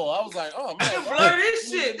your elbow. I was like, oh man, blur this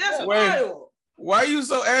shit. That's wild. Why are you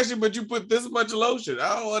so ashy, but you put this much lotion?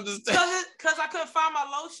 I don't understand. Because I couldn't find my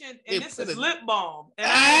lotion, and this is lip balm.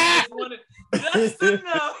 And I Just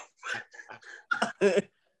enough.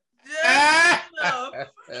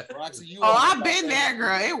 Roxy, I've been there,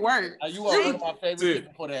 girl. It worked. You are one of my favorite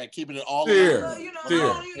people for that. Keeping it all Here.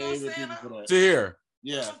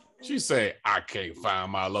 Yeah. She say, I can't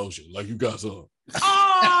find my lotion. Like, you got some.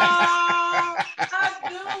 I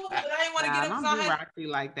do, but I ain't want to get up. Don't do Roxy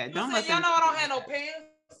like that. Don't let y'all know I don't have no pants,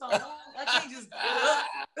 so I can't just get up.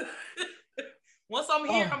 Once I'm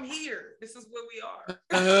here, I'm here. This is where we are.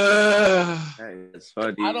 It's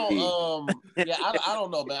funny. I don't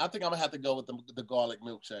know, man. I think I'm gonna have to go with the garlic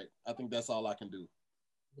milkshake. I think that's all I can do.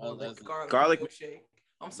 Garlic milkshake.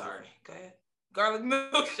 I'm sorry. Go ahead. Garlic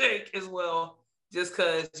milkshake as well, just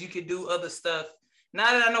because you could do other stuff.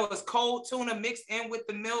 Now that I know it's cold tuna mixed in with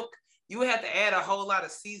the milk, you would have to add a whole lot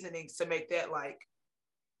of seasonings to make that like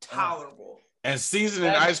tolerable. And seasoning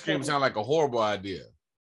ice cream sound like a horrible idea.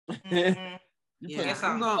 Mm-hmm. You put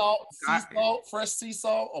sea salt, fresh sea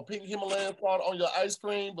salt, or pink Himalayan salt on your ice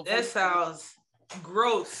cream. That sounds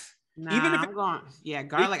gross. Nah, even if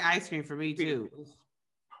garlic ice cream for me too.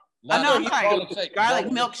 I'm sorry. Garlic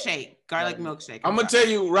milkshake. Garlic milkshake. I'm gonna tell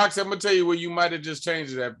you, Roxy. I'm gonna tell you where you might have just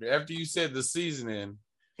changed it after you said the seasoning.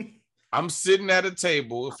 I'm sitting at a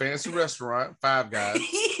table, a fancy restaurant, Five Guys.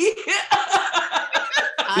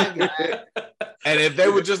 And if they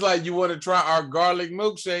were just like, you want to try our garlic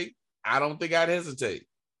milkshake, I don't think I'd hesitate.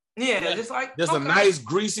 Yeah, just a nice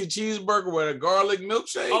greasy cheeseburger with a garlic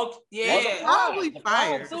milkshake. Oh, yeah, probably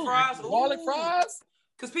fire. Fries, garlic fries.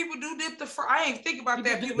 Because people do dip the fries. I ain't think about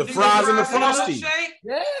that. People the fries and the frosty.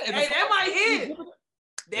 Yeah, hey, that might hit.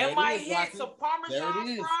 That might hit some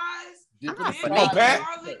Parmesan fries.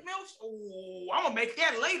 Garlic milk. Oh, I'm gonna make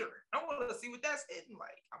that later. I want to see what that's hitting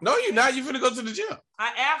like. No, you're not. You're finna go to the gym.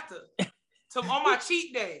 On my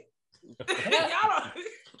cheat day. Y'all don't.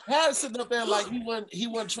 Harris sitting up there like he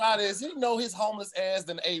wouldn't try this. He know his homeless ass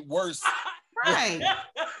than ate worse. Right.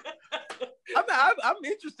 I'm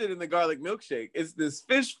interested in the garlic milkshake. It's this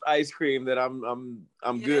fish ice cream that I'm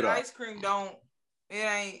good on. Ice cream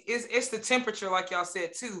it's the temperature like y'all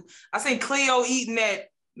said too. I seen Cleo eating that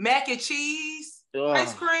mac and cheese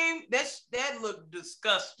ice cream. That looked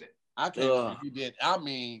disgusting. I can't believe he did. I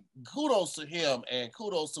mean, kudos to him and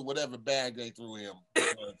kudos to whatever bag they threw him.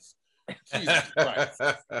 Jesus Christ.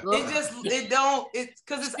 It's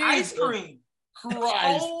because it's ice cream.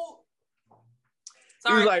 Christ.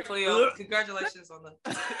 Sorry, like, Cleo. Congratulations on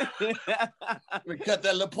We cut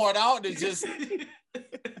that little part out and just.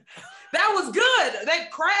 That was good.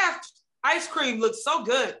 That Kraft ice cream looked so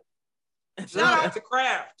good. Shout out to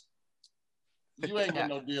Kraft. You ain't got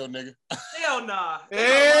no deal, nigga. Hell nah.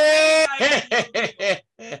 Hey,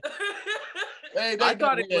 I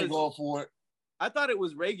thought it was going for it. I thought it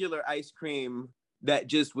was regular ice cream that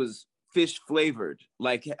just was fish flavored,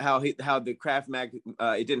 like how the Kraft Mac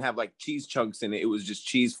it didn't have like cheese chunks in it. It was just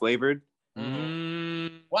cheese flavored.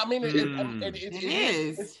 Mm-hmm. Well, I mean,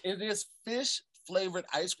 it is fish flavored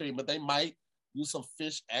ice cream, but they might use some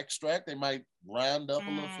fish extract. They might round up a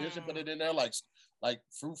little fish and put it in there, like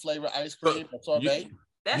fruit flavored ice cream or sorbet.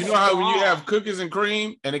 You know how when you have cookies and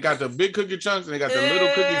cream, and they got the big cookie chunks, and they got the little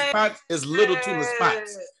cookie spots. It's little tuna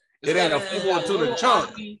spots. It ain't a full tuna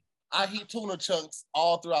chunk. I eat tuna chunks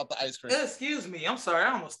all throughout the ice cream. Excuse me, I'm sorry,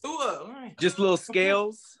 I almost threw up. Just little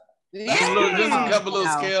scales. Just a couple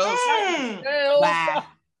little scales. Wow.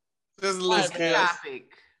 Just a little scales.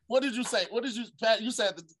 What did you say? Pat? You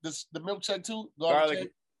said the milkshake too?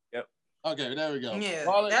 Garlic. Yep. Okay, there we go. Yeah.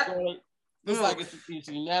 Garlic. Looks like it's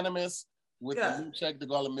unanimous with the milkshake, the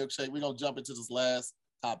garlic milkshake. We're gonna jump into this last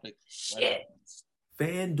topic. Shit.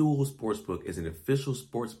 FanDuel Sportsbook is an official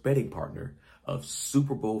sports betting partner of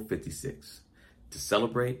Super Bowl 56. To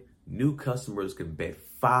celebrate, new customers can bet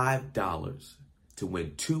 $5 to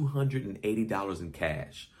win $280 in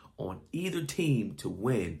cash on either team to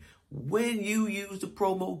win when you use the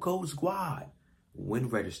promo code SQUAD when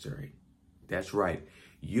registering. That's right.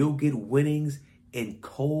 You'll get winnings in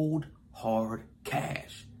cold, hard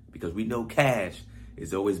cash because we know cash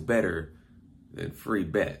is always better than free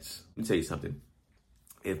bets. Let me tell you something.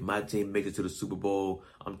 If my team makes it to the Super Bowl,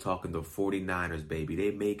 I'm talking the 49ers, baby.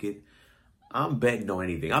 They make it. I'm betting on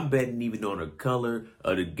anything. I'm betting even on the color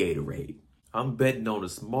of the Gatorade. I'm betting on the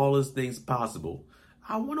smallest things possible.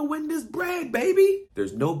 I want to win this bread, baby.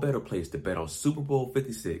 There's no better place to bet on Super Bowl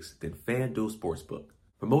 56 than FanDuel Sportsbook.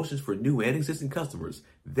 Promotions for new and existing customers.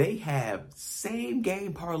 They have same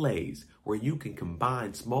game parlays where you can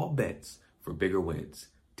combine small bets for bigger wins.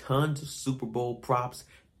 Tons of Super Bowl props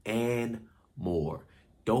and more.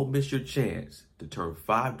 Don't miss your chance to turn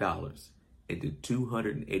 $5 into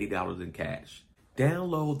 $280 in cash.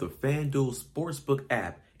 Download the FanDuel Sportsbook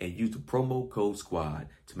app and use the promo code SQUAD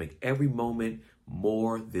to make every moment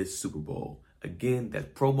more this Super Bowl. Again, that's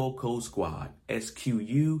promo code SQUAD,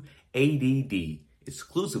 SQUADD,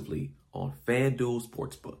 exclusively on FanDuel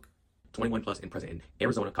Sportsbook. 21 plus and present in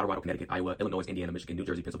Arizona, Colorado, Connecticut, Iowa, Illinois, Indiana, Michigan, New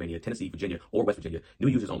Jersey, Pennsylvania, Tennessee, Virginia, or West Virginia. New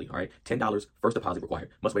users only, all right? $10 first deposit required.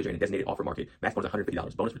 Must wager in a designated offer market. Max bonus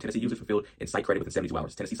 $150. Bonus for Tennessee users fulfilled in site credit within 72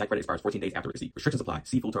 hours. Tennessee site credit expires 14 days after receipt. Restrictions apply.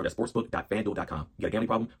 See full terms at sportsbook.fanduel.com. You got a gambling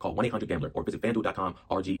problem? Call 1-800-GAMBLER or visit fanduel.com,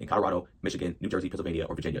 RG in Colorado, Michigan, New Jersey, Pennsylvania,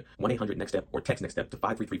 or Virginia. 1-800-NEXT-STEP or text NEXT-STEP to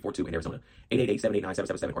 53342 in Arizona.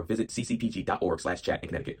 888-789-777 or visit ccpg.org/chat in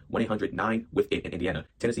Connecticut. 1-800-9-WITH-IT in Indiana.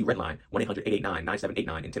 Tennessee Redline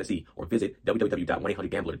 1-800-889-9789 in Tennessee or visit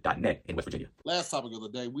www.1800gambler.net in West Virginia. Last topic of the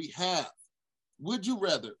day, we have, would you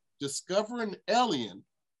rather discover an alien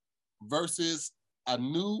versus a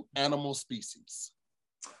new animal species?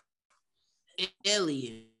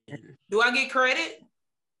 Alien. Do I get credit?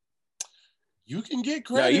 You can get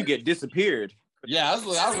No, credit. you get disappeared. Yeah, that's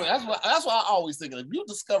what I always think. If you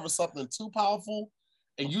discover something too powerful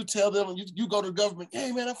and you tell them, you go to the government,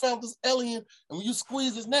 hey man, I found this alien, and when you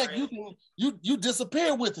squeeze his neck, Right. you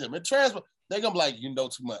disappear with him and transfer. They're gonna be like, you know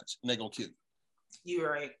too much, and they're gonna kill you.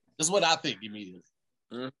 You're right. That's what I think immediately.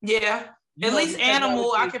 Yeah. You At know, least you take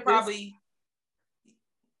animal, out I the could fish. probably.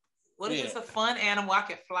 What if Yeah. it's a fun animal? I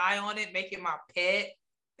could fly on it, make it my pet.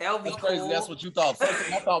 That would be That's cool. crazy. That's what you thought. First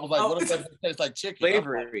thing I thought was like, what if that tastes like chicken? I'm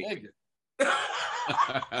Slavery. like, nigga.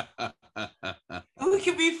 We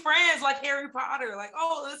could be friends like Harry Potter. Like,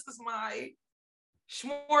 oh, this is my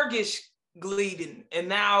smorgasbord, and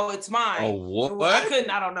now it's mine. Oh, what? I couldn't.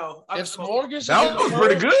 I don't know. If smorgasbord, That was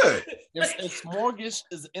pretty good. If smorgasbord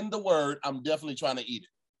is in the word, I'm definitely trying to eat it.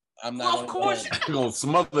 I'm not. Well, of course. You're gonna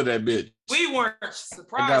smother that bitch. We weren't I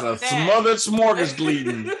surprised. got a with that. smothered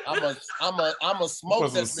smorgasbord. I'm a smoke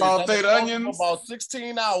Put that some bitch. sauteed I'm gonna smoke onions. for about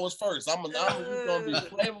 16 hours first. I'm gonna be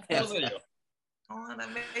flavorful as hell. I want to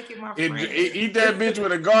make it my Eat, friend. eat that bitch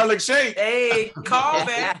with a garlic shake. Hey, call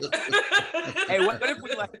back. Hey, what if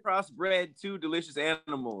we like crossbred two delicious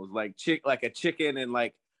animals, like a chicken and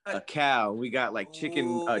like a cow? We got like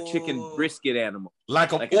chicken brisket animal,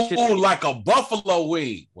 Like a like a buffalo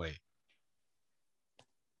wing. Wait.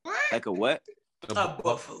 like a what? A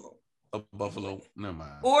buffalo. A buffalo. Never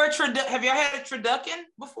mind. Or have y'all had a turducken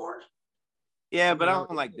before? Yeah, but I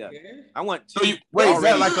don't like that. I want. So you wait, is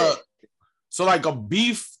that already- like a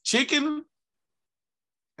beef chicken?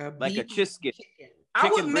 like a chisket? I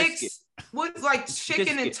would Chicken mix brisket. with like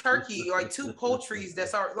chicken and Biscuit. turkey, like two poultries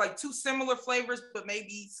that's are like two similar flavors, but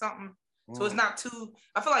maybe something. So it's not too.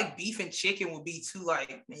 I feel like beef and chicken would be too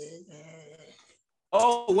like.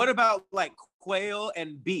 Oh, what about like quail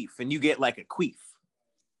and beef, and you get like a queef?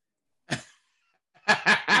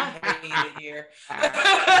 I hate it here. Go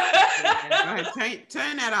ahead,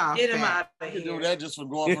 turn that off. Get him Pat. out of You can do here. that just for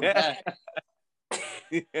going for the back.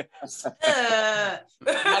 Uh,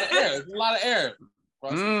 There's a lot of air.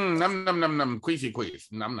 Num num num num queefy queef.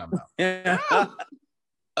 Num num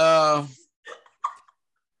num.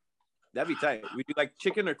 That'd be tight. We do like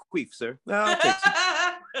chicken or queef, sir? No, I'll take some.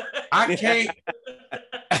 I can't.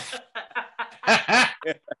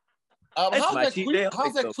 That's my cheat day.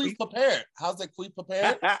 How's that queef prepared? How's that queef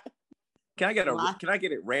prepared? Can I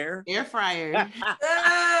get it rare? Air fryer.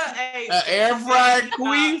 hey, Air fried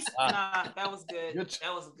queef. Nah, that was good. Good-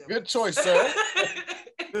 That was a good. Good choice, sir.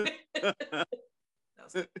 That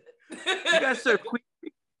was good. You guys serve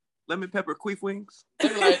queef, lemon pepper queef wings?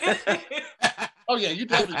 Oh yeah, you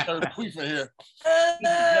definitely serve queef in here.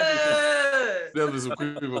 There's some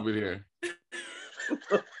queef over here.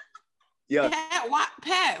 Yeah.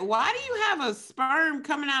 Pat, why do you have a sperm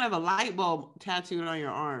coming out of a light bulb tattooed on your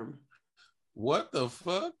arm? What the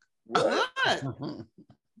fuck? What? Look,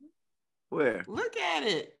 Where? look at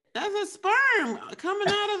it. That's a sperm coming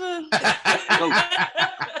out of the.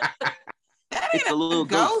 That ain't It's a little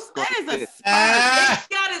ghost. ghost. That is a It's sperm.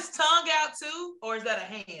 He got his tongue out too, or is that a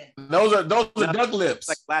hand? Those are duck lips.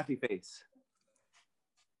 Like Laffy Face.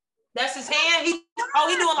 That's his hand. He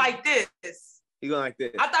doing like this. He going like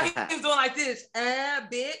this. I thought he was doing like this.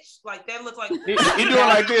 Bitch. Like that looked like He doing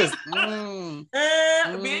like this. bitch.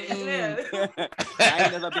 Yeah. I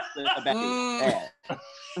ain't never been to a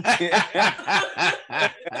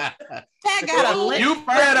Pat got a lip You sperm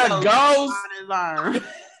better ghost ghost. on his arm.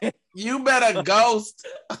 You better ghost.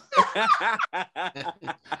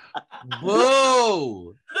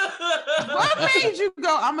 Boo. What made you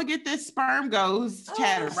go? I'm gonna get this sperm ghost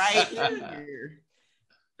chatter right here.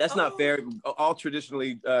 That's not fair. All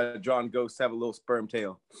traditionally drawn ghosts have a little sperm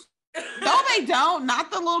tail. No, they don't.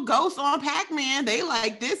 Not the little ghost on Pac-Man. They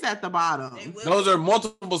like this at the bottom. Those are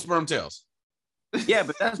multiple sperm tails. Yeah,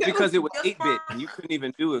 but that's because it was 8-bit and you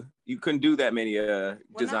couldn't do that many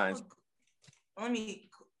designs. Let me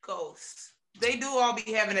Ghost. They do all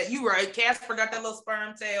be having that. You right. Casper got that little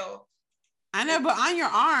sperm tail. I know, but on your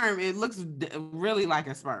arm, it looks really like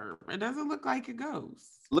a sperm. It doesn't look like a ghost.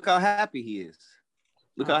 Look how happy he is.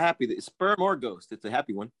 Look how happy. Sperm or ghost. It's a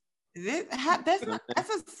happy one. So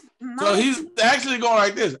he's actually going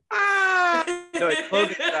like this. No,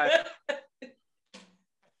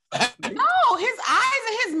 his eyes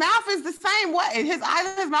and his mouth is the same way. His eyes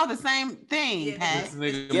and his mouth the same thing. This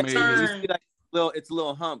nigga Yeah, made it's it's a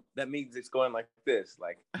little hump. That means it's going like this.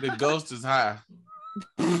 Like the ghost is high.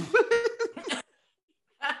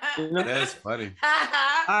 That's funny.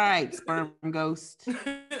 All right, sperm ghost.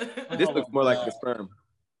 This looks more like the sperm.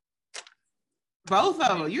 Both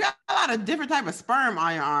of them. You got a lot of different type of sperm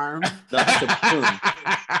on your arm. That's a balloon.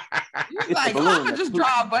 You're like, I'm gonna just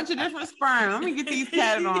draw a bunch of different sperm. Let me get these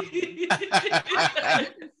tatted on.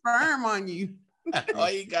 Sperm on you. Oh,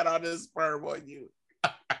 you got all this sperm on you.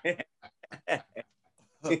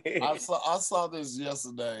 I saw this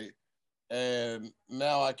yesterday, and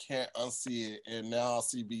now I can't unsee it. And now I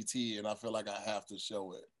see BT, and I feel like I have to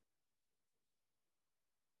show it.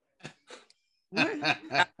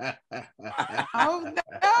 Oh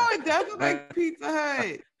no, it does look like Pizza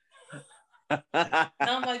Hut.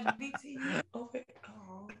 I'm like BT. Okay.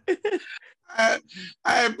 Oh. I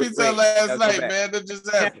had pizza last night, man. That just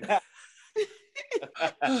happened.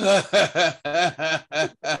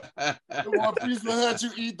 The more Pizza Hut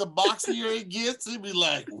you eat, the boxier it gets. It be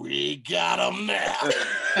like, we got them now.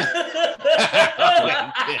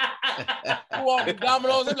 You walk to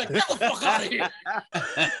Domino's, they be like, get the fuck out of here.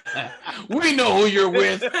 We know who you're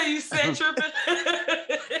with. You said tripping.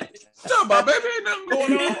 Stop, my baby. Ain't nothing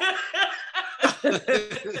going on.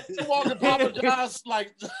 You walk to Papa John's,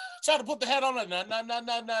 like, try to put the hat on it. No.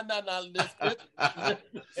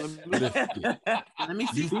 Let me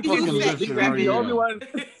see. You fucking lift it, are you?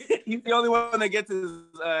 He's the only one that gets his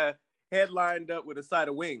head lined up with a side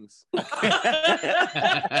of wings. He had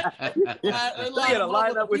to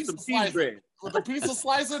line up with some cheese bread. With a pizza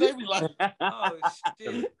slicer, they be like, Oh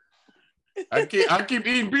shit. I keep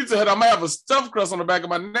eating Pizza Hut. I might have a stuffed crust on the back of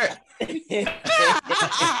my neck. Shit.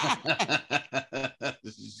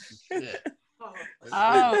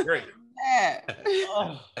 Oh, Great. yeah.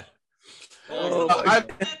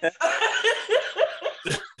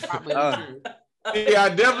 Yeah, I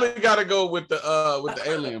definitely got to go with the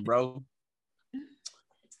alien, bro.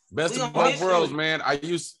 Best of both worlds, man. I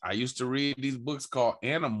used to read these books called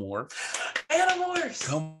Animorphs. Animorphs.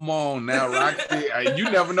 Come on now, Roxy.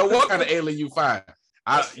 You never know what kind of alien you find.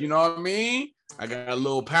 You know what I mean? I got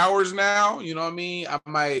little powers now. You know what I mean? I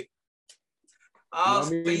might. Oh,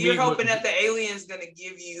 so you're hoping that the alien's gonna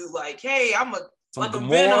give you like, hey, I'm like a Gamora,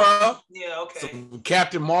 Venom. Yeah, okay. some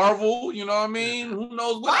Captain Marvel. You know what I mean? Who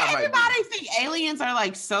knows what? Why everybody think aliens are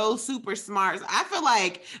like so super smart? I feel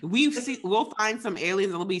like we'll find some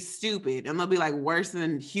aliens that'll be stupid and they'll be like worse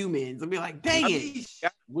than humans. They'll be like, dang it,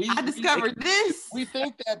 I discovered this. We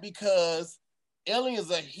think that because aliens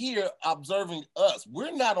are here observing us.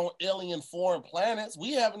 We're not on alien foreign planets.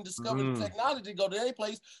 We haven't discovered the technology to go to their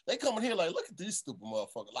place. They come in here like, look at these stupid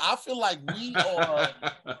motherfuckers. I feel like we are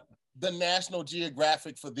the National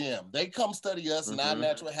Geographic for them. They come study us in our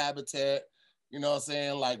natural habitat. You know what I'm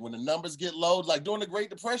saying? Like when the numbers get low, like during the Great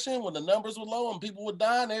Depression, when the numbers were low and people were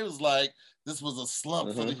dying, they was like, this was a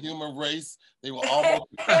slump for the human race. They were almost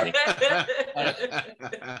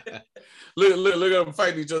look at them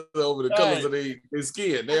fighting each other over the colors of their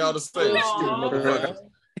skin. They all the same skin, motherfuckers.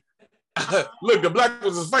 Look, the black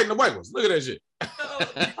ones is fighting the white ones. Look at that shit.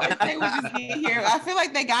 They would just get here. I feel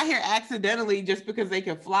like they got here accidentally just because they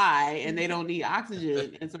can fly and they don't need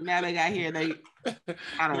oxygen. And so now they got here.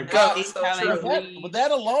 I don't know. But that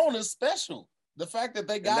alone is special. The fact that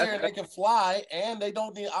they got here and they can fly and they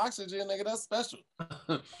don't need oxygen, nigga, that's special.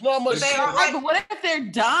 You know how much but what if they're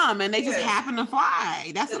dumb and they just happen to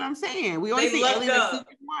fly? That's what I'm saying. We always think aliens are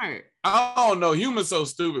super smart. I don't know. Humans so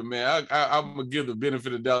stupid, man. I'm gonna give the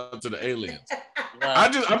benefit of the doubt to the aliens.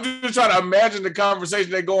 I'm just trying to imagine the conversation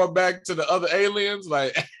they going back to the other aliens.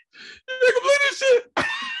 Like, you nigga believe this shit?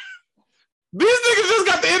 These niggas just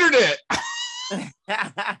got the internet.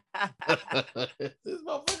 This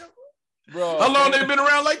motherfucker. Bro, how long they been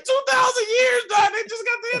around? Like 2,000 years, dog. They just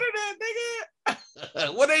got the internet,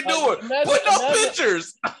 nigga. What they doing? Putting up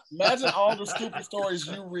pictures. Imagine all the stupid stories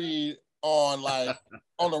you read on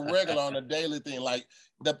a daily thing. Like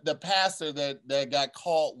the pastor that got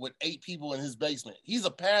caught with 8 people in his basement. He's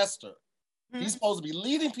a pastor. He's supposed to be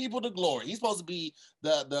leading people to glory. He's supposed to be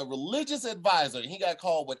the religious advisor. He got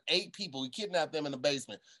called with 8 people. He kidnapped them in the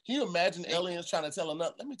basement. Can you imagine aliens trying to tell him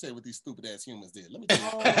nothing? Let me tell you what these stupid ass humans did. Let me tell you.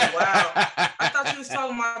 Oh, wow. I thought you was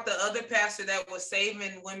talking about the other pastor that was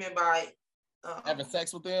saving women by having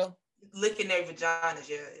sex with them, licking their vaginas.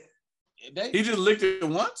 Yeah. He just licked it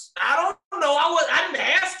once? I don't know. I didn't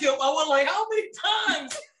ask him. I was like, how many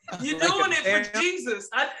times you doing it for Jesus?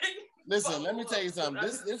 Listen, let me tell you something.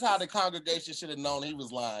 This is how the congregation should have known he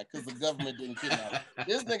was lying, because the government didn't kidnap him.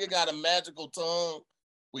 This nigga got a magical tongue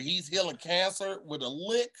where he's healing cancer with a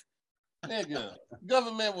lick. Nigga,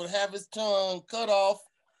 government would have his tongue cut off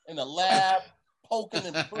in a lab, poking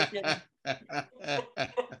and pricking.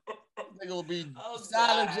 Nigga would be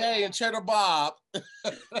Silent J and Cheddar Bob.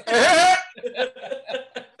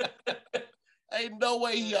 Ain't no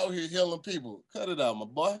way he out here healing people. Cut it out, my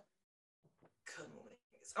boy.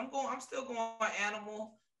 I'm still going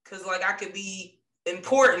animal because like I could be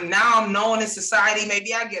important. Now I'm known in society.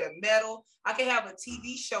 Maybe I get a medal. I could have a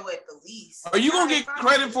TV show at the least. Are you gonna get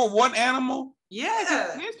credit for one animal?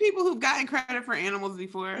 Yes, there's people who've gotten credit for animals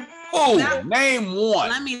before. Oh, name one.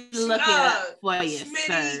 Let me look it up for you,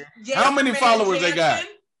 sir. How many followers they got?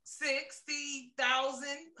 60,000,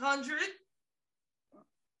 100.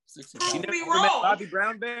 60,000. You never met Bobby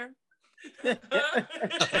Brown Bear? I'm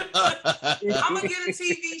gonna get a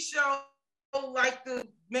TV show like the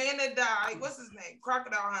man that died. What's his name?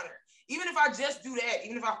 Crocodile Hunter. Even if I just do that,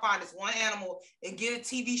 even if I find this one animal and get a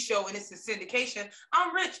TV show and it's a syndication,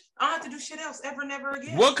 I'm rich. I don't have to do shit else ever, never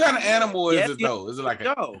again. What kind of animal is it though? Is it like a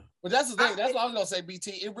show? But that's the thing. That's what I was gonna say,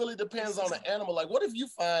 BT. It really depends on the animal. Like, what if you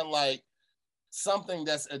find like something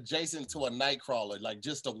that's adjacent to a nightcrawler, like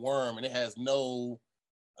just a worm, and it has no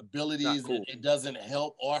abilities, cool. It doesn't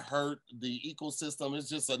help or hurt the ecosystem. It's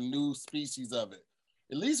just a new species of it.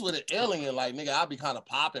 At least with an alien, like nigga, I'll be kind of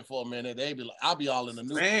popping for a minute. They be like, I'll be all in the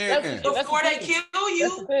news before they kill you.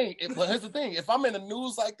 That's the thing. But here's the thing: if I'm in the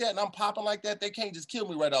news like that and I'm popping like that, they can't just kill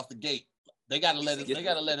me right off the gate. They gotta let it. They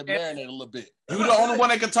gotta let it marinate a little bit. You're the only one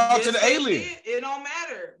that can talk to the alien. It don't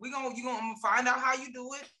matter. You gonna find out how you do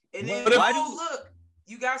it, and then look,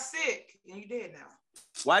 you got sick and you dead now.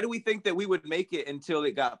 Why do we think that we would make it until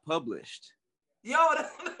it got published? Yo,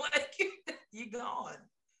 like you gone.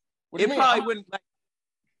 It probably wouldn't. Like,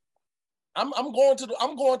 I'm going to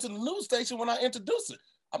the news station when I introduce it.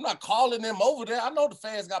 I'm not calling them over there. I know the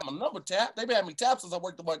fans got my number tapped. They've had me tapped since I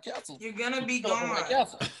worked at White Castle. You're gonna be gone.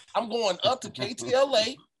 I'm going up to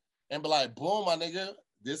KTLA and be like, boom, my nigga,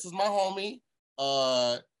 this is my homie,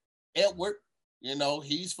 Edward. You know,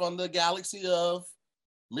 he's from the galaxy of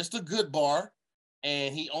Mr. Goodbar.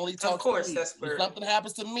 And he only talks. Of course, to me. That's if something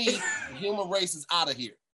happens to me, the human race is out of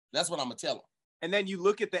here. That's what I'm gonna tell him. And then you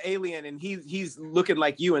look at the alien, and he's looking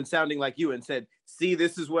like you and sounding like you, and said, "See,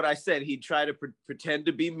 this is what I said." He'd try to pretend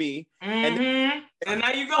to be me, and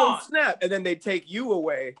now you go snap, and then they take you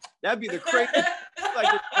away. That'd be the craziest.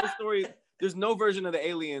 Like the story. There's no version of the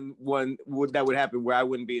alien one that would happen where I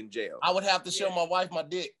wouldn't be in jail. I would have to show my wife my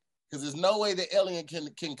dick. Because there's no way the alien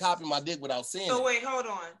can copy my dick without seeing it. So wait, hold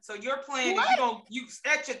on. So your plan is you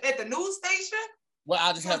at the news station? Well,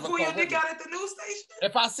 I just have pull your dick out at the news station.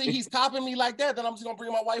 If I see he's copying me like that, then I'm just gonna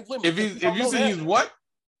bring my wife with me. If you see he's what?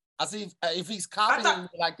 I see if he's copying me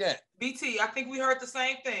like that. BT, I think we heard the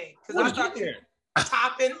same thing. Because I thought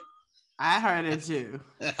topping. I heard it too.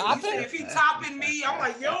 Topping? If he topping me, I'm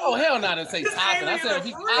like, yo. Oh hell no, I didn't say topping. I said if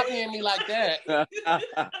he's copying me like that.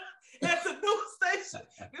 At the news station,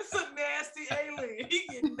 this a nasty alien. He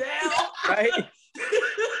getting down. Right?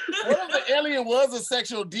 What if the alien was a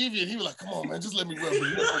sexual deviant? He was like, come on, man, just let me rub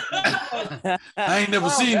it. I ain't never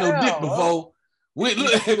seen no dick before. Wait,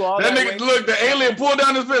 look, that nigga, look, the alien pulled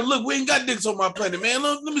down his pants. Look, we ain't got dicks on my planet, man.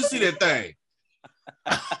 Let me see that thing.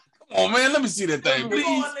 Come on, man, let me see that thing,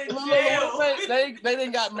 please. They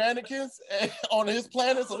didn't got mannequins on his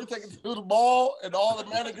planet, so they take it through the ball, and all the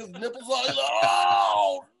mannequins' nipples are like,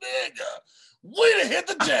 oh, nigga, we done hit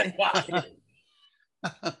the jackpot.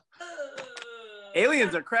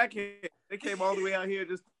 Aliens are crackheads. They came all the way out here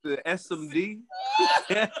just to SMD.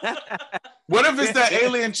 What if it's that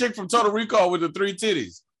alien chick from Total Recall with the 3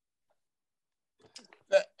 titties?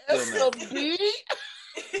 The SMD?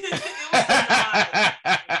 That's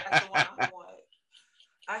the one I want.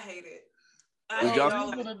 I hate it.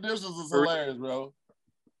 The dishes is hilarious, bro.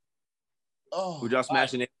 Oh, would y'all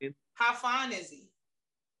smash an alien? How fine is he?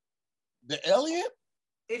 The alien?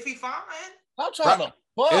 If he fine. I'm trying to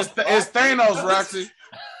fuck. It's Thanos, Roxy.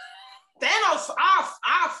 Thanos,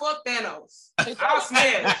 I'll fuck Thanos. I'll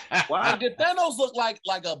smash. Wow. Did Thanos look like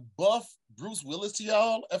a buff Bruce Willis to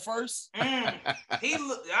y'all at first? He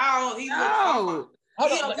looked. I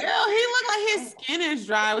Girl, he looked like his skin is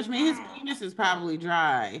dry, which means his penis is probably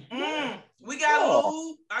dry. We got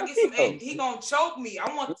lube. I get some. He gonna choke me.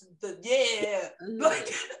 I want the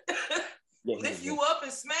like lift you up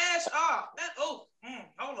and smash off. Hold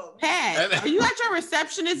on. Pat, are you at your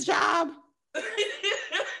receptionist job?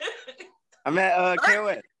 I'm at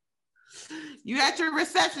KOS. You at your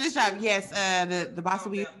receptionist job? Yes. The boss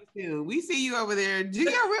will be too. We see you over there. Do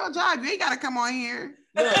your real job. You ain't gotta come on here.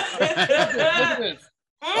 Look at this.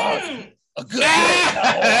 A good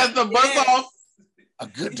That's the buzz off. A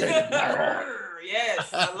good day.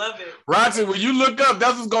 Yes, I love it. Roxy, when you look up,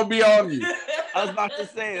 that's what's gonna be on you. I was about to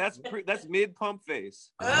say that's mid pump face.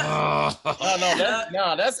 No,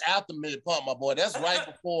 that's after mid pump, my boy. That's right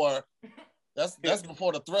before. That's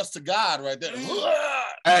before the thrust to God right there.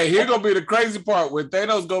 Hey, here gonna be the crazy part. When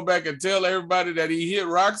Thanos go back and tell everybody that he hit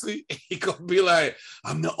Roxy, he gonna be like,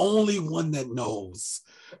 "I'm the only one that knows.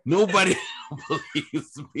 Nobody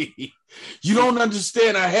believes me. You don't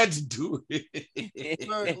understand. I had to do it."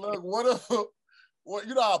 Look, what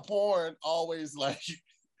you know how porn always like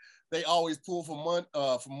they always pull from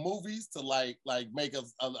movies to like make a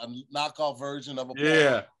knockoff version of a porn.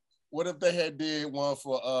 Yeah. What if they had did one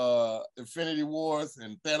for Infinity Wars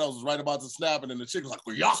and Thanos was right about to snap and then the chick was like,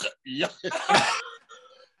 well, yaka.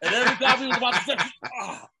 And every time he was about to say,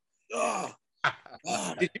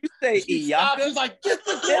 did you say Iyaka? He's like, get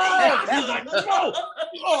the dog. He's like, no.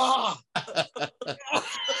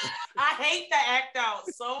 I hate the act out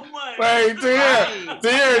so much. Wait,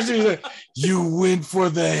 there, she said, you went for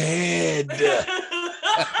the head.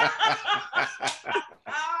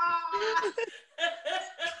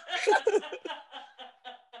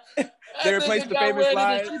 They replaced the famous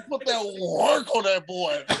line. She put that work on that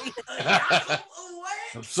boy.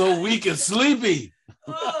 I'm so weak and sleepy.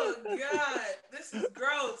 Oh God, this is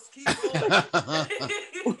gross. Keep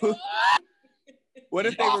going. What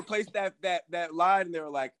if they replaced that line and they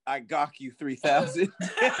were like, "I got you 3,000."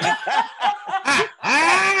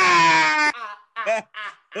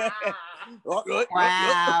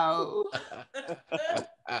 Wow.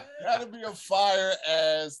 That'll be a fire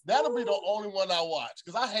ass. That'll be the only one I watch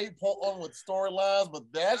because I hate porn with storylines, but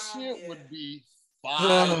that shit would be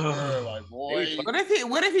fire. Like, boy. What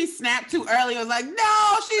if he snapped too early? And was like,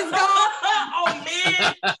 no, she's gone. Oh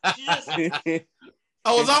man.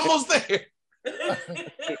 I was almost there. He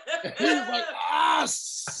was like,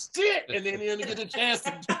 shit. And then he didn't get the chance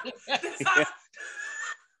to do it.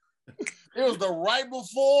 It was the right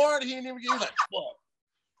before. He didn't even get like, fuck.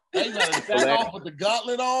 Now you gotta back off with the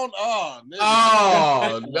gauntlet on.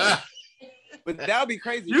 But that would be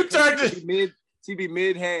crazy. You turned it. She'd be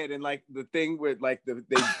mid head and like the thing with like they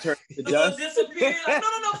turn the dust. Disappear. Like,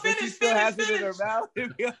 no, finish. She still has it in her mouth.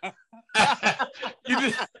 And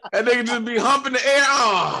they can just be humping the air.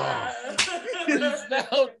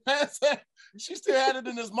 She still had it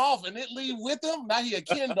in his mouth and it leave with him. Now he a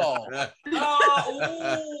Ken doll.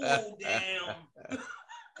 Oh, damn.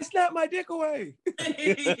 Snap my dick away.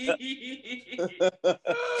 Shit. That's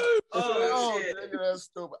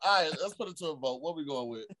stupid. All right, let's put it to a vote. What we going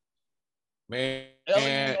with? Man,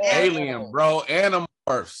 alien, bro.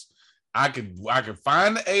 Animorphs. I could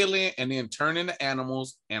find the alien and then turn into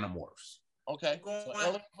animals. Animorphs. Okay.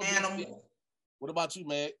 So animal. What about you,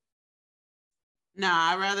 Meg?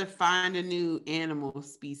 Nah, I'd rather find a new animal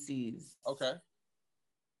species. Okay.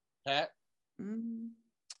 Pat?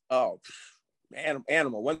 Oh,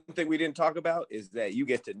 animal. One thing we didn't talk about is that you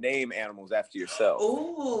get to name animals after yourself.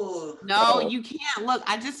 Ooh. No, you can't. Look,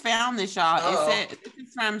 I just found this, y'all. It said, this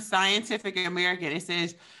is from Scientific American. It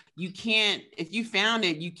says you can't, if you found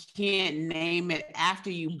it, you can't name it after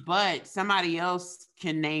you, but somebody else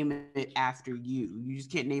can name it after you. You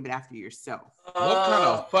just can't name it after yourself. What kind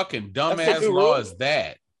of fucking dumbass law is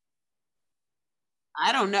that?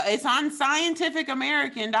 I don't know. It's on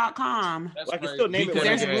scientificamerican.com.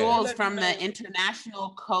 There's rules from the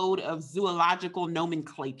International Code of Zoological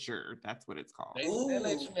Nomenclature. That's what it's called. They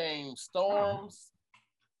let you name storms,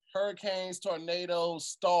 hurricanes, tornadoes,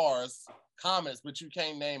 stars, comets, but you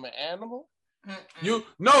can't name an animal?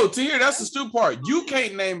 Tahir, that's the stupid part. You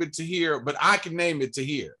can't name it Tahir, but I can name it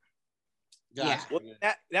Tahir. Gotcha. Well,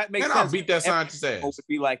 that makes sense. I'll beat that scientist's ass. Would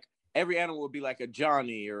be like, every animal would be like a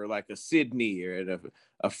Johnny or like a Sydney or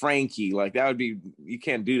a Frankie. Like that would be, you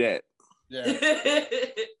can't do that. Yeah.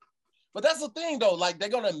 But that's the thing though. Like they're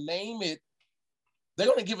going to name it. They're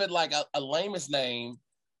going to give it like a lamest name.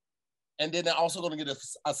 And then they're also going to get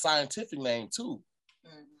a scientific name too.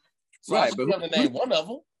 So right. But going to name one of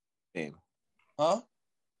them. Damn. Huh?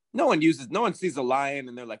 No one sees a lion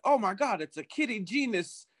and they're like, oh my God, it's a kitty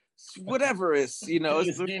genus, whatever it's,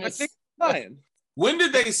 it's a lion. When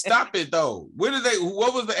did they stop it though? When did they?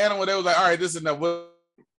 What was the animal? They was like, all right, this is enough.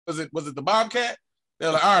 Was it the bobcat?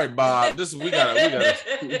 They're like, all right, Bob, this is we gotta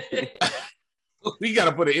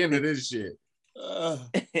put an end to this shit.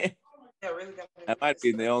 That might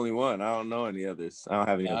be the only one. I don't know any others. I don't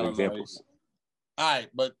have any other examples. All right,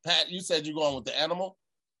 but Pat, you said you're going with the animal.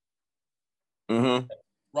 Mm-hmm.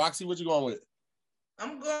 Roxy, what you going with?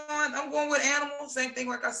 I'm going with animals. Same thing,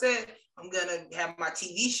 like I said. I'm gonna have my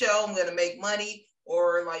TV show. I'm gonna make money,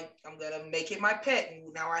 or like I'm gonna make it my pet,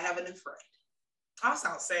 and now I have a new friend. I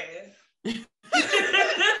sound sad.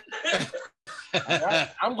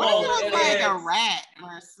 I'm going with like a rat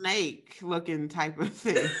or a snake looking type of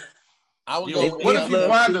thing. I would go. What if you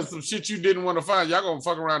find some shit you didn't want to find? Y'all gonna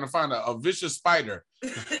fuck around and find a vicious spider.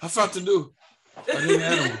 I thought to do. I need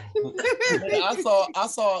an animal. I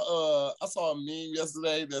saw a meme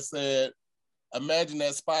yesterday that said, "Imagine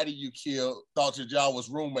that spider you killed thought your y'all was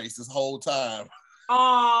roommates this whole time."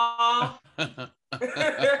 Aww.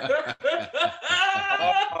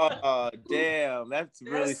 Oh, damn, that's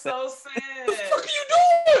really so sad. What the fuck are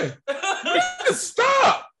you doing?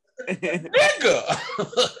 Stop,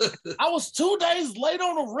 nigga. I was 2 days late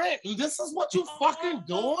on the rent, and this is what you fucking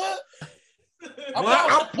doing?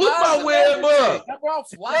 I put my web up. I brought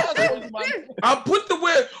flies for you, I put the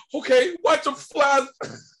web. Okay, watch them flies.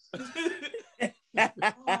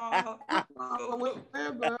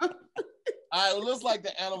 All right, well, looks like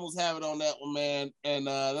the animals have it on that one, man. And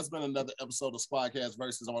that's been another episode of Squadcast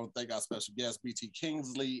Versus. I want to thank our special guests, BT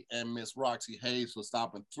Kingsley and Miss Roxy Hayes, for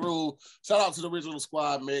stopping through. Shout out to the original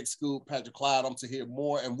squad, Meg Scoop, Patrick Cloud. I'm to hear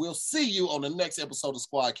more, and we'll see you on the next episode of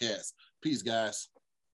Squadcast. Peace, guys.